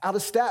 it's out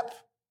of step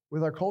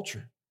with our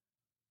culture.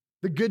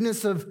 The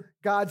goodness of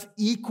God's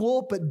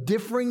equal but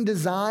differing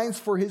designs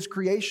for his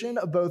creation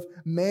of both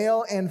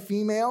male and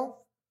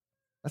female,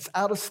 that's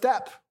out of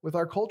step with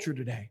our culture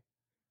today.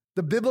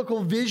 The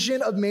biblical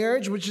vision of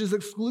marriage, which is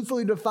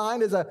exclusively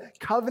defined as a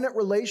covenant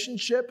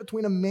relationship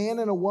between a man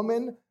and a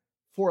woman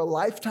for a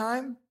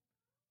lifetime,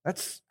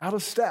 that's out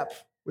of step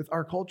with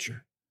our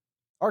culture.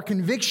 Our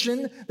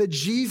conviction that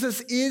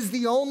Jesus is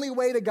the only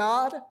way to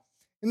God,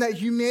 and that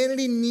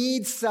humanity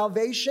needs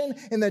salvation,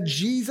 and that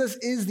Jesus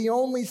is the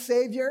only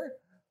Savior,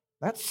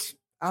 that's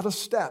out of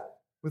step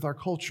with our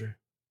culture.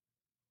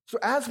 So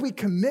as we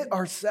commit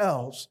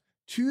ourselves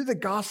to the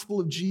gospel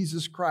of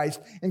Jesus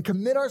Christ and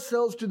commit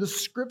ourselves to the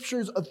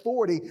Scripture's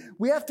authority,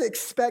 we have to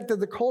expect that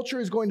the culture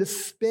is going to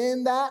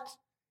spin that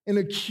and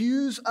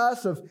accuse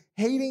us of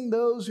hating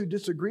those who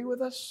disagree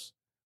with us.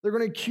 They're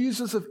going to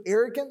accuse us of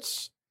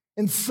arrogance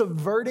and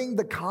subverting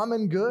the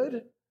common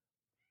good.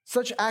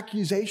 Such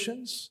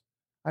accusations,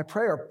 I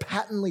pray, are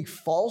patently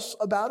false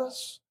about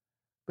us.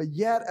 But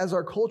yet, as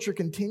our culture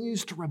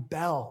continues to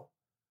rebel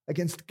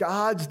against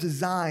God's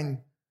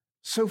design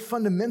so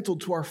fundamental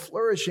to our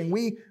flourishing,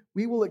 we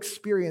will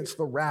experience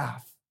the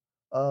wrath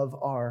of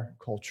our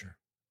culture.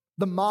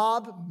 The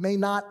mob may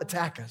not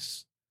attack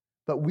us,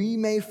 but we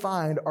may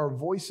find our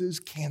voices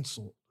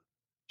canceled,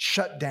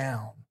 shut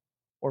down,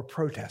 or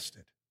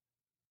protested.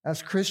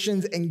 As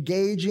Christians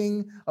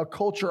engaging a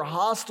culture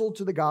hostile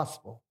to the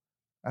gospel,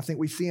 I think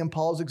we see in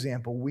Paul's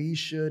example, we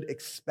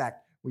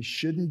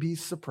shouldn't be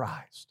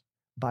surprised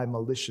by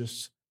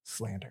malicious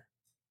slander.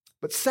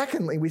 But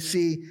secondly, we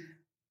see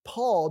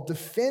Paul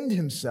defend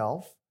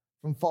himself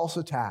from false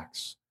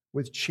attacks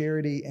with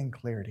charity and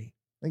clarity.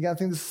 Again, I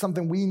think this is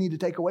something we need to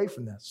take away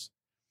from this.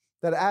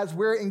 That as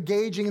we're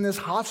engaging in this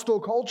hostile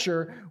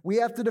culture, we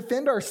have to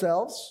defend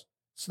ourselves.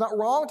 It's not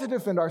wrong to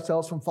defend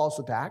ourselves from false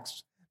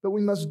attacks, but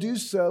we must do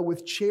so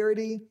with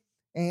charity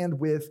and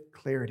with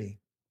clarity.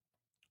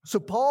 So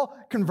Paul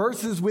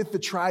converses with the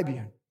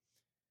tribune.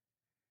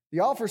 The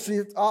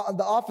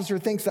officer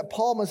thinks that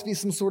Paul must be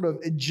some sort of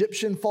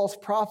Egyptian false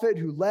prophet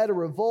who led a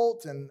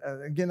revolt. And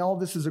again, all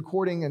this is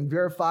according and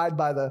verified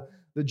by the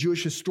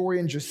Jewish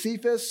historian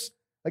Josephus.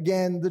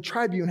 Again, the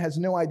tribune has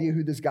no idea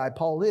who this guy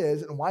Paul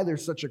is and why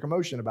there's such a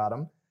commotion about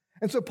him.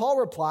 And so Paul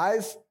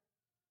replies,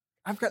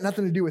 I've got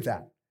nothing to do with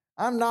that.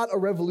 I'm not a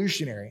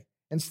revolutionary.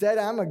 Instead,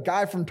 I'm a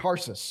guy from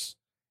Tarsus.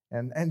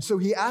 And so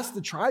he asked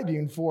the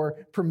tribune for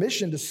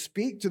permission to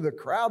speak to the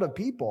crowd of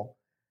people.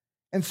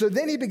 And so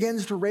then he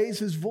begins to raise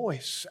his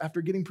voice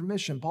after getting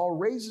permission. Paul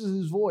raises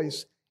his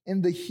voice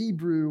in the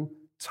Hebrew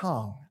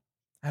tongue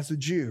as a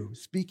Jew,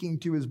 speaking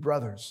to his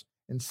brothers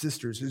and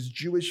sisters, his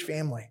Jewish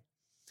family.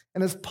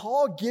 And as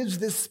Paul gives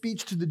this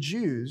speech to the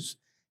Jews,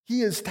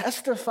 he is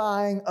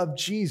testifying of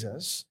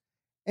Jesus,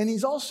 and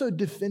he's also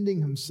defending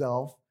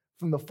himself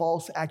from the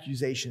false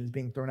accusations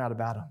being thrown out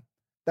about him.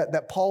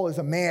 That Paul is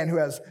a man who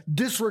has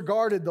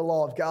disregarded the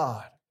law of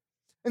God.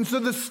 And so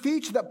the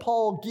speech that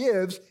Paul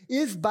gives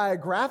is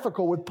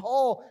biographical, with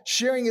Paul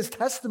sharing his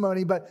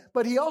testimony,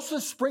 but he also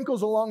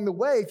sprinkles along the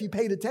way, if you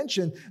paid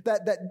attention,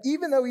 that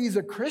even though he's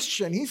a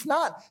Christian, he's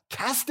not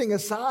casting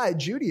aside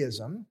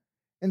Judaism.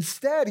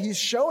 Instead, he's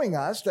showing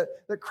us that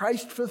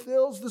Christ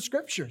fulfills the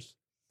scriptures.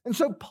 And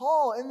so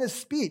Paul, in this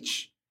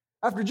speech,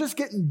 after just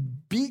getting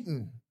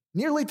beaten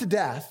nearly to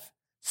death,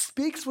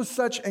 speaks with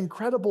such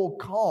incredible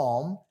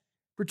calm,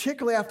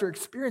 particularly after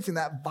experiencing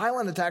that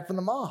violent attack from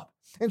the mob.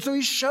 And so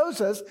he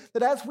shows us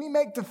that as we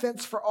make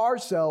defense for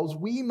ourselves,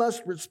 we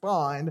must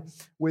respond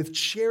with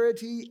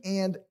charity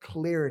and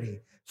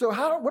clarity. So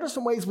what are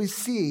some ways we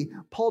see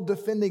Paul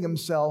defending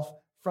himself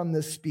from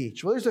this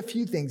speech? Well, there's a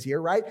few things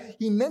here, right?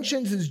 He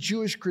mentions his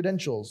Jewish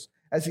credentials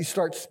as he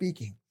starts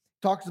speaking.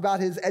 Talks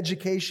about his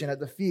education at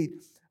the feet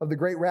of the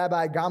great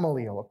Rabbi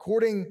Gamaliel,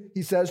 according,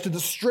 he says, to the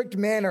strict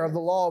manner of the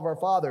law of our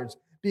fathers,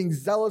 being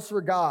zealous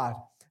for God,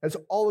 as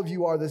all of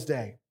you are this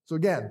day. So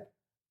again,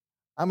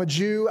 I'm a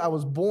Jew. I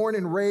was born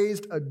and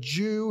raised a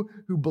Jew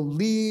who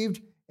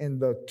believed in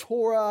the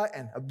Torah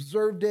and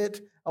observed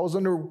it. I was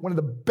under one of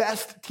the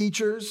best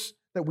teachers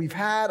that we've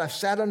had. I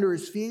sat under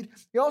his feet.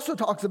 He also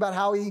talks about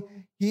how he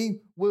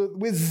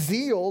with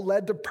zeal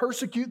led to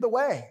persecute the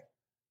way,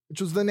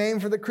 which was the name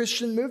for the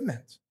Christian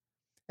movement.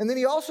 And then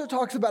he also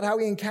talks about how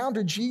he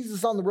encountered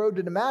Jesus on the road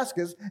to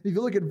Damascus. If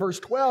you look at verse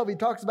 12, he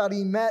talks about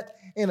he met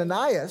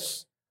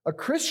Ananias, a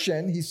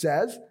Christian, he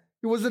says,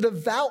 who was a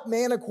devout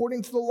man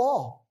according to the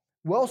law,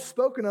 well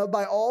spoken of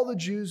by all the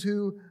Jews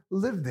who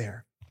lived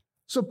there.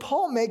 So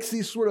Paul makes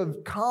these sort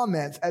of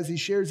comments as he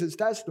shares his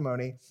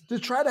testimony to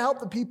try to help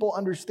the people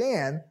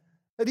understand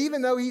that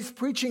even though he's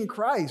preaching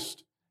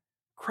Christ,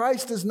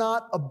 Christ does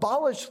not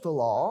abolish the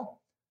law,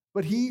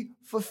 but he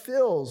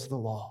fulfills the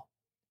law.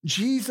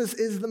 Jesus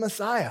is the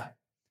Messiah.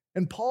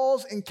 And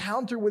Paul's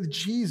encounter with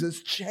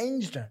Jesus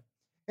changed him.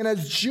 And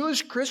as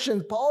Jewish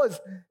Christians, Paul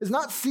is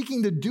not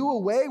seeking to do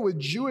away with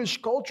Jewish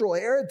cultural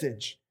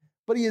heritage,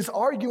 but he is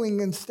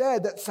arguing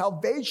instead that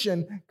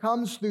salvation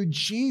comes through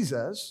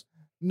Jesus,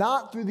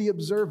 not through the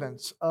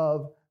observance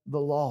of the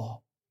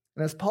law.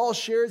 And as Paul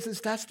shares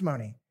his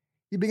testimony,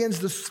 he begins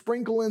to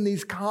sprinkle in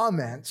these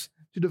comments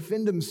to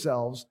defend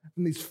himself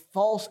from these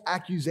false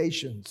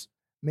accusations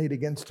made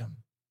against him.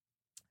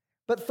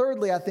 But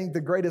thirdly, I think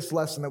the greatest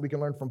lesson that we can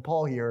learn from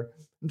Paul here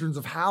in terms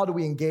of how do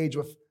we engage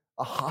with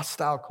a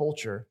hostile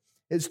culture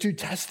is to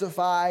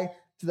testify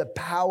to the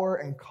power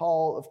and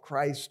call of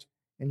Christ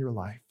in your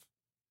life.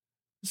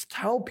 Just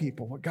tell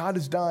people what God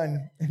has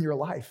done in your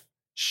life.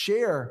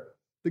 Share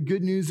the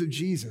good news of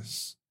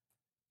Jesus,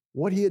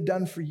 what he had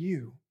done for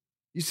you.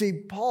 You see,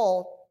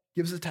 Paul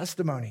gives a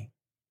testimony.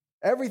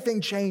 Everything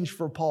changed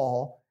for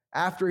Paul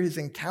after his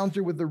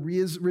encounter with the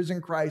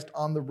risen Christ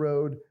on the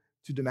road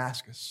to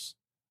Damascus.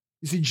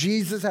 You see,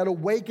 Jesus had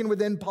awakened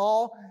within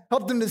Paul,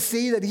 helped him to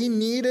see that he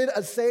needed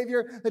a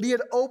Savior, that he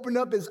had opened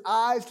up his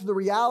eyes to the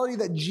reality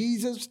that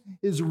Jesus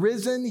is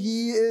risen,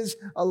 he is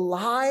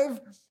alive,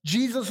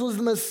 Jesus was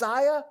the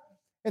Messiah,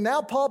 And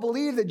now Paul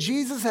believed that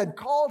Jesus had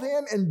called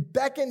him and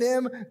beckoned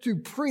him to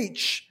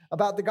preach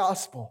about the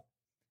gospel.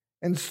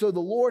 And so the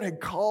Lord had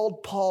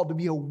called Paul to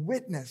be a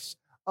witness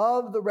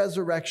of the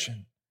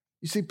resurrection.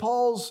 You see,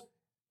 Paul's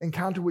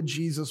encounter with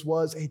Jesus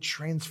was a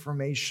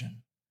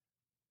transformation.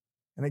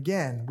 And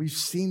again, we've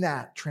seen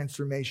that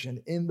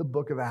transformation in the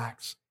book of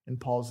Acts in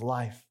Paul's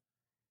life.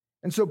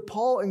 And so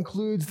Paul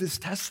includes this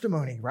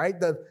testimony, right,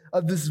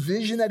 of this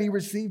vision that he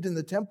received in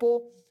the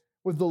temple,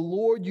 with the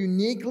Lord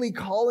uniquely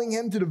calling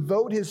him to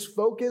devote his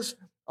focus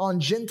on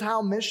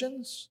Gentile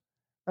missions.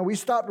 And we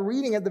stopped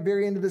reading at the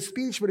very end of the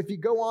speech, but if you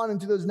go on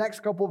into those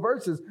next couple of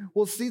verses,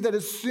 we'll see that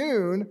as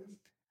soon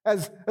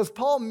as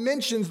Paul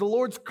mentions the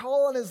Lord's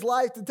call on his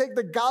life to take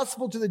the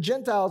gospel to the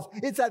Gentiles,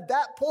 it's at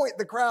that point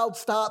the crowd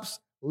stops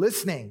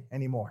listening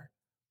anymore.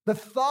 The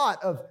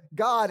thought of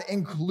God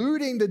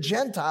including the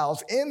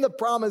Gentiles in the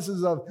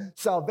promises of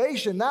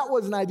salvation, that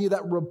was an idea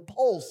that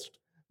repulsed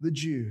the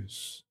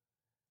Jews.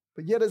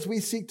 But yet, as we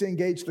seek to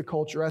engage the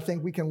culture, I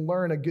think we can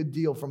learn a good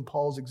deal from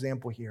Paul's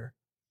example here.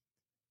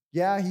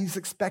 Yeah, he's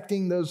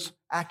expecting those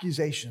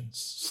accusations,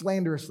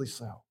 slanderously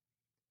so.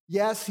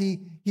 Yes, he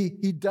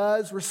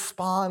does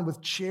respond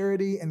with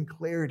charity and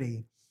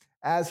clarity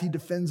as he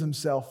defends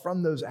himself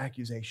from those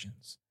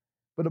accusations.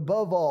 But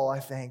above all, I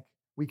think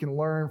we can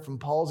learn from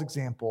Paul's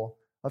example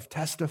of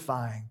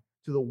testifying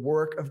to the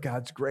work of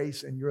God's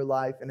grace in your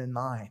life and in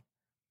mine.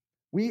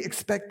 We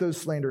expect those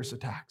slanderous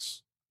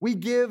attacks. We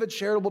give a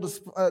charitable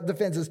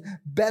defense as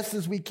best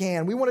as we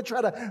can. We want to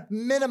try to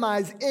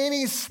minimize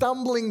any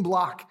stumbling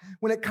block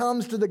when it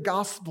comes to the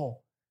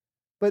gospel.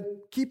 But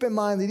keep in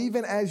mind that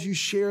even as you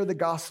share the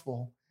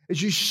gospel, as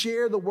you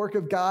share the work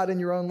of God in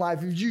your own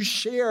life, as you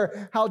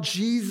share how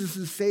Jesus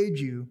has saved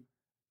you,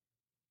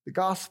 the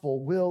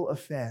gospel will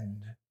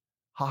offend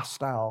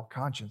hostile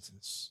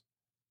consciences.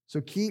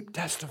 So keep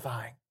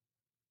testifying.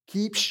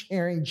 Keep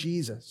sharing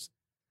Jesus.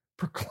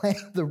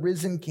 Proclaim the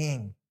risen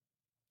King.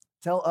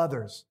 Tell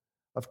others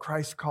of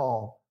Christ's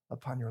call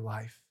upon your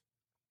life.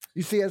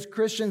 You see, as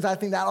Christians, I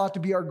think that ought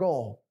to be our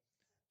goal,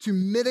 to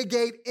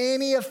mitigate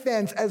any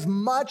offense as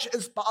much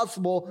as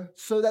possible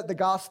so that the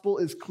gospel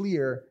is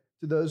clear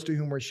to those to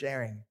whom we're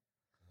sharing.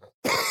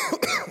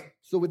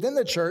 So within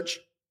the church,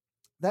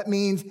 that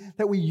means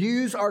that we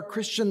use our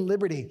Christian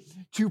liberty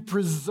to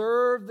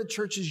preserve the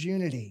church's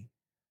unity,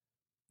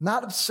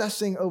 not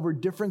obsessing over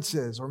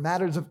differences or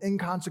matters of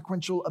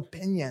inconsequential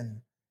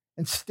opinion.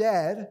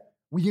 Instead,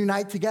 we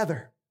unite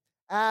together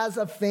as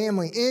a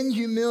family in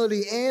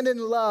humility and in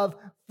love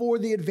for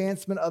the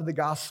advancement of the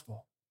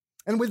gospel.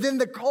 And within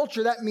the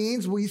culture, that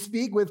means we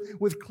speak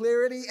with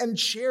clarity and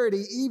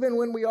charity, even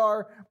when we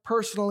are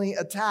personally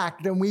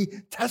attacked, and we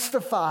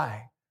testify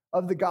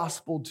of the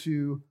gospel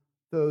to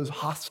those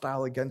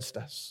hostile against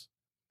us.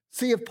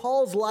 See, if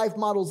Paul's life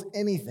models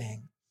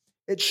anything,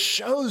 it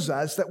shows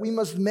us that we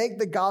must make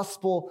the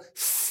gospel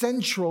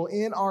central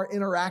in our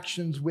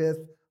interactions with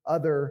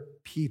other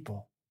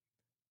people,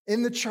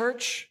 in the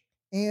church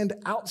and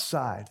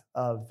outside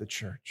of the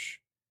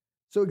church.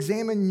 So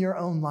examine your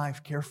own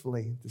life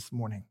carefully this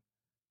morning.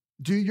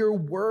 Do your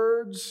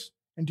words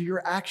and do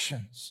your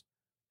actions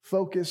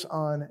focus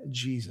on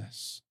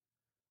Jesus?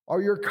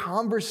 Are your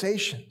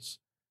conversations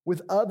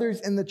with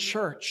others in the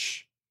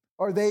church,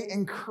 are they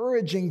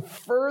encouraging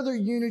further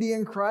unity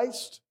in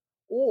Christ,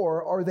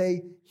 or are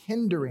they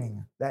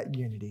hindering that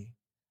unity?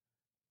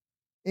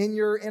 In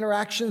your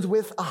interactions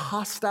with a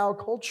hostile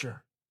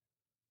culture,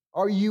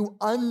 are you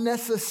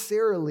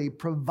unnecessarily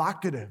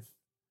provocative,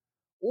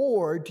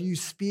 or do you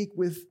speak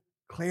with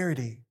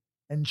clarity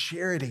and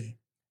charity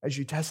as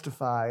you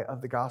testify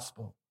of the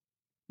gospel?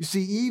 You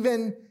see,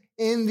 even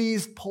in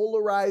these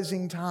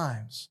polarizing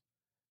times,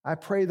 I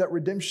pray that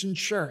Redemption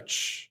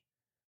Church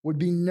would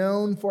be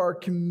known for our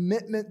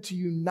commitment to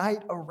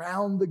unite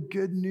around the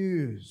good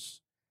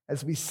news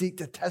as we seek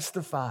to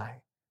testify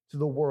to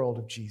the world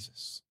of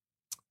Jesus.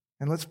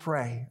 And let's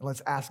pray and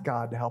let's ask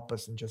God to help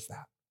us in just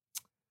that.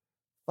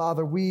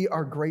 Father, we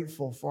are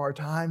grateful for our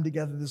time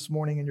together this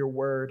morning in your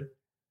word.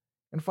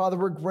 And Father,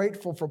 we're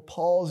grateful for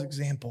Paul's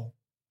example.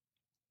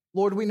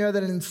 Lord, we know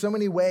that in so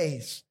many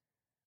ways,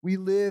 we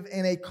live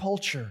in a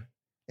culture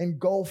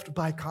engulfed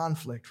by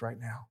conflict right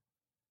now.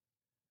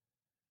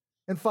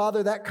 And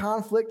Father, that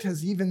conflict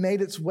has even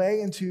made its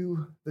way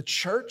into the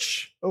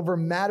church over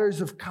matters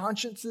of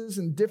consciences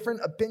and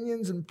different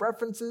opinions and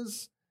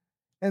preferences.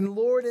 And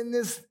Lord, in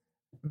this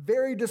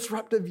very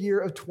disruptive year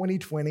of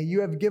 2020,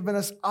 you have given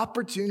us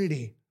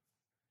opportunity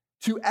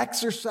to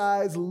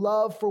exercise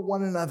love for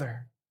one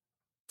another,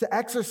 to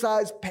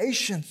exercise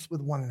patience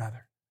with one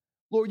another.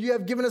 Lord, you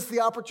have given us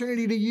the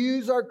opportunity to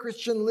use our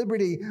Christian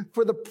liberty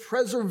for the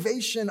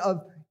preservation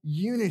of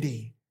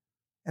unity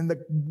and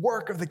the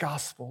work of the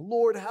gospel.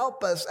 Lord,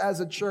 help us as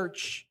a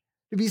church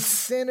to be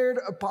centered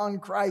upon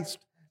Christ,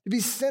 to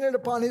be centered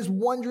upon his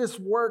wondrous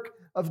work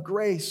of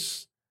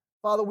grace.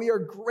 Father, we are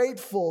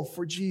grateful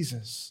for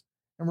Jesus,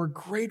 and we're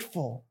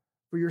grateful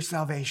for your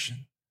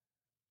salvation.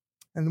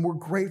 And we're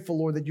grateful,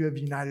 Lord, that you have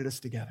united us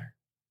together.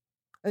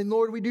 And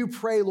Lord, we do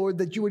pray, Lord,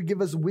 that you would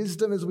give us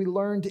wisdom as we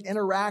learn to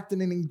interact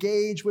and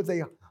engage with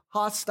a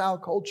hostile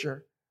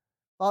culture.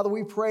 Father,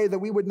 we pray that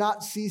we would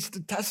not cease to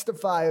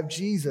testify of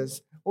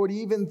Jesus, Lord,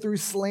 even through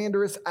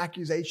slanderous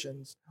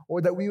accusations,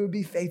 or that we would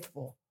be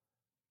faithful.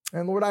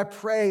 And Lord, I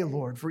pray,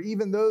 Lord, for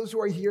even those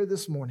who are here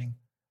this morning,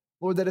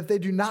 Lord, that if they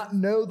do not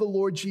know the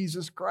Lord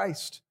Jesus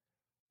Christ,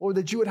 Lord,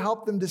 that you would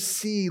help them to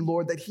see,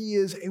 Lord, that he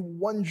is a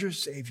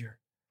wondrous Savior.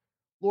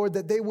 Lord,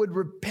 that they would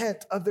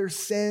repent of their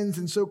sins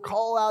and so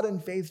call out in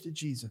faith to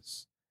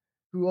Jesus,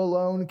 who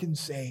alone can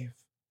save.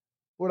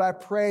 Lord, I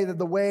pray that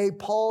the way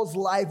Paul's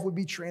life would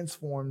be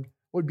transformed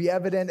would be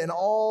evident in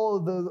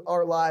all of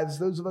our lives,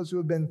 those of us who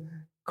have been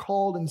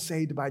called and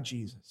saved by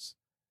Jesus.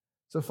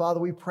 So, Father,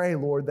 we pray,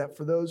 Lord, that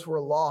for those who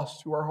are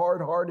lost, who are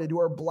hard-hearted, who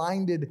are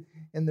blinded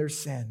in their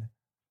sin,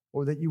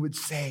 Lord, that you would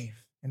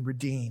save and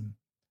redeem.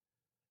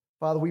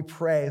 Father, we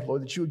pray,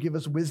 Lord, that you would give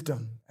us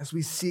wisdom as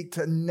we seek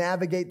to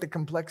navigate the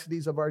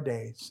complexities of our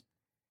days.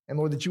 And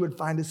Lord, that you would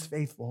find us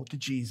faithful to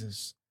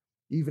Jesus,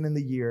 even in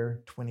the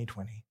year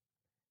 2020.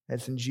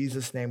 It's in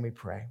Jesus' name we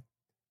pray.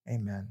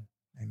 Amen.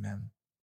 Amen.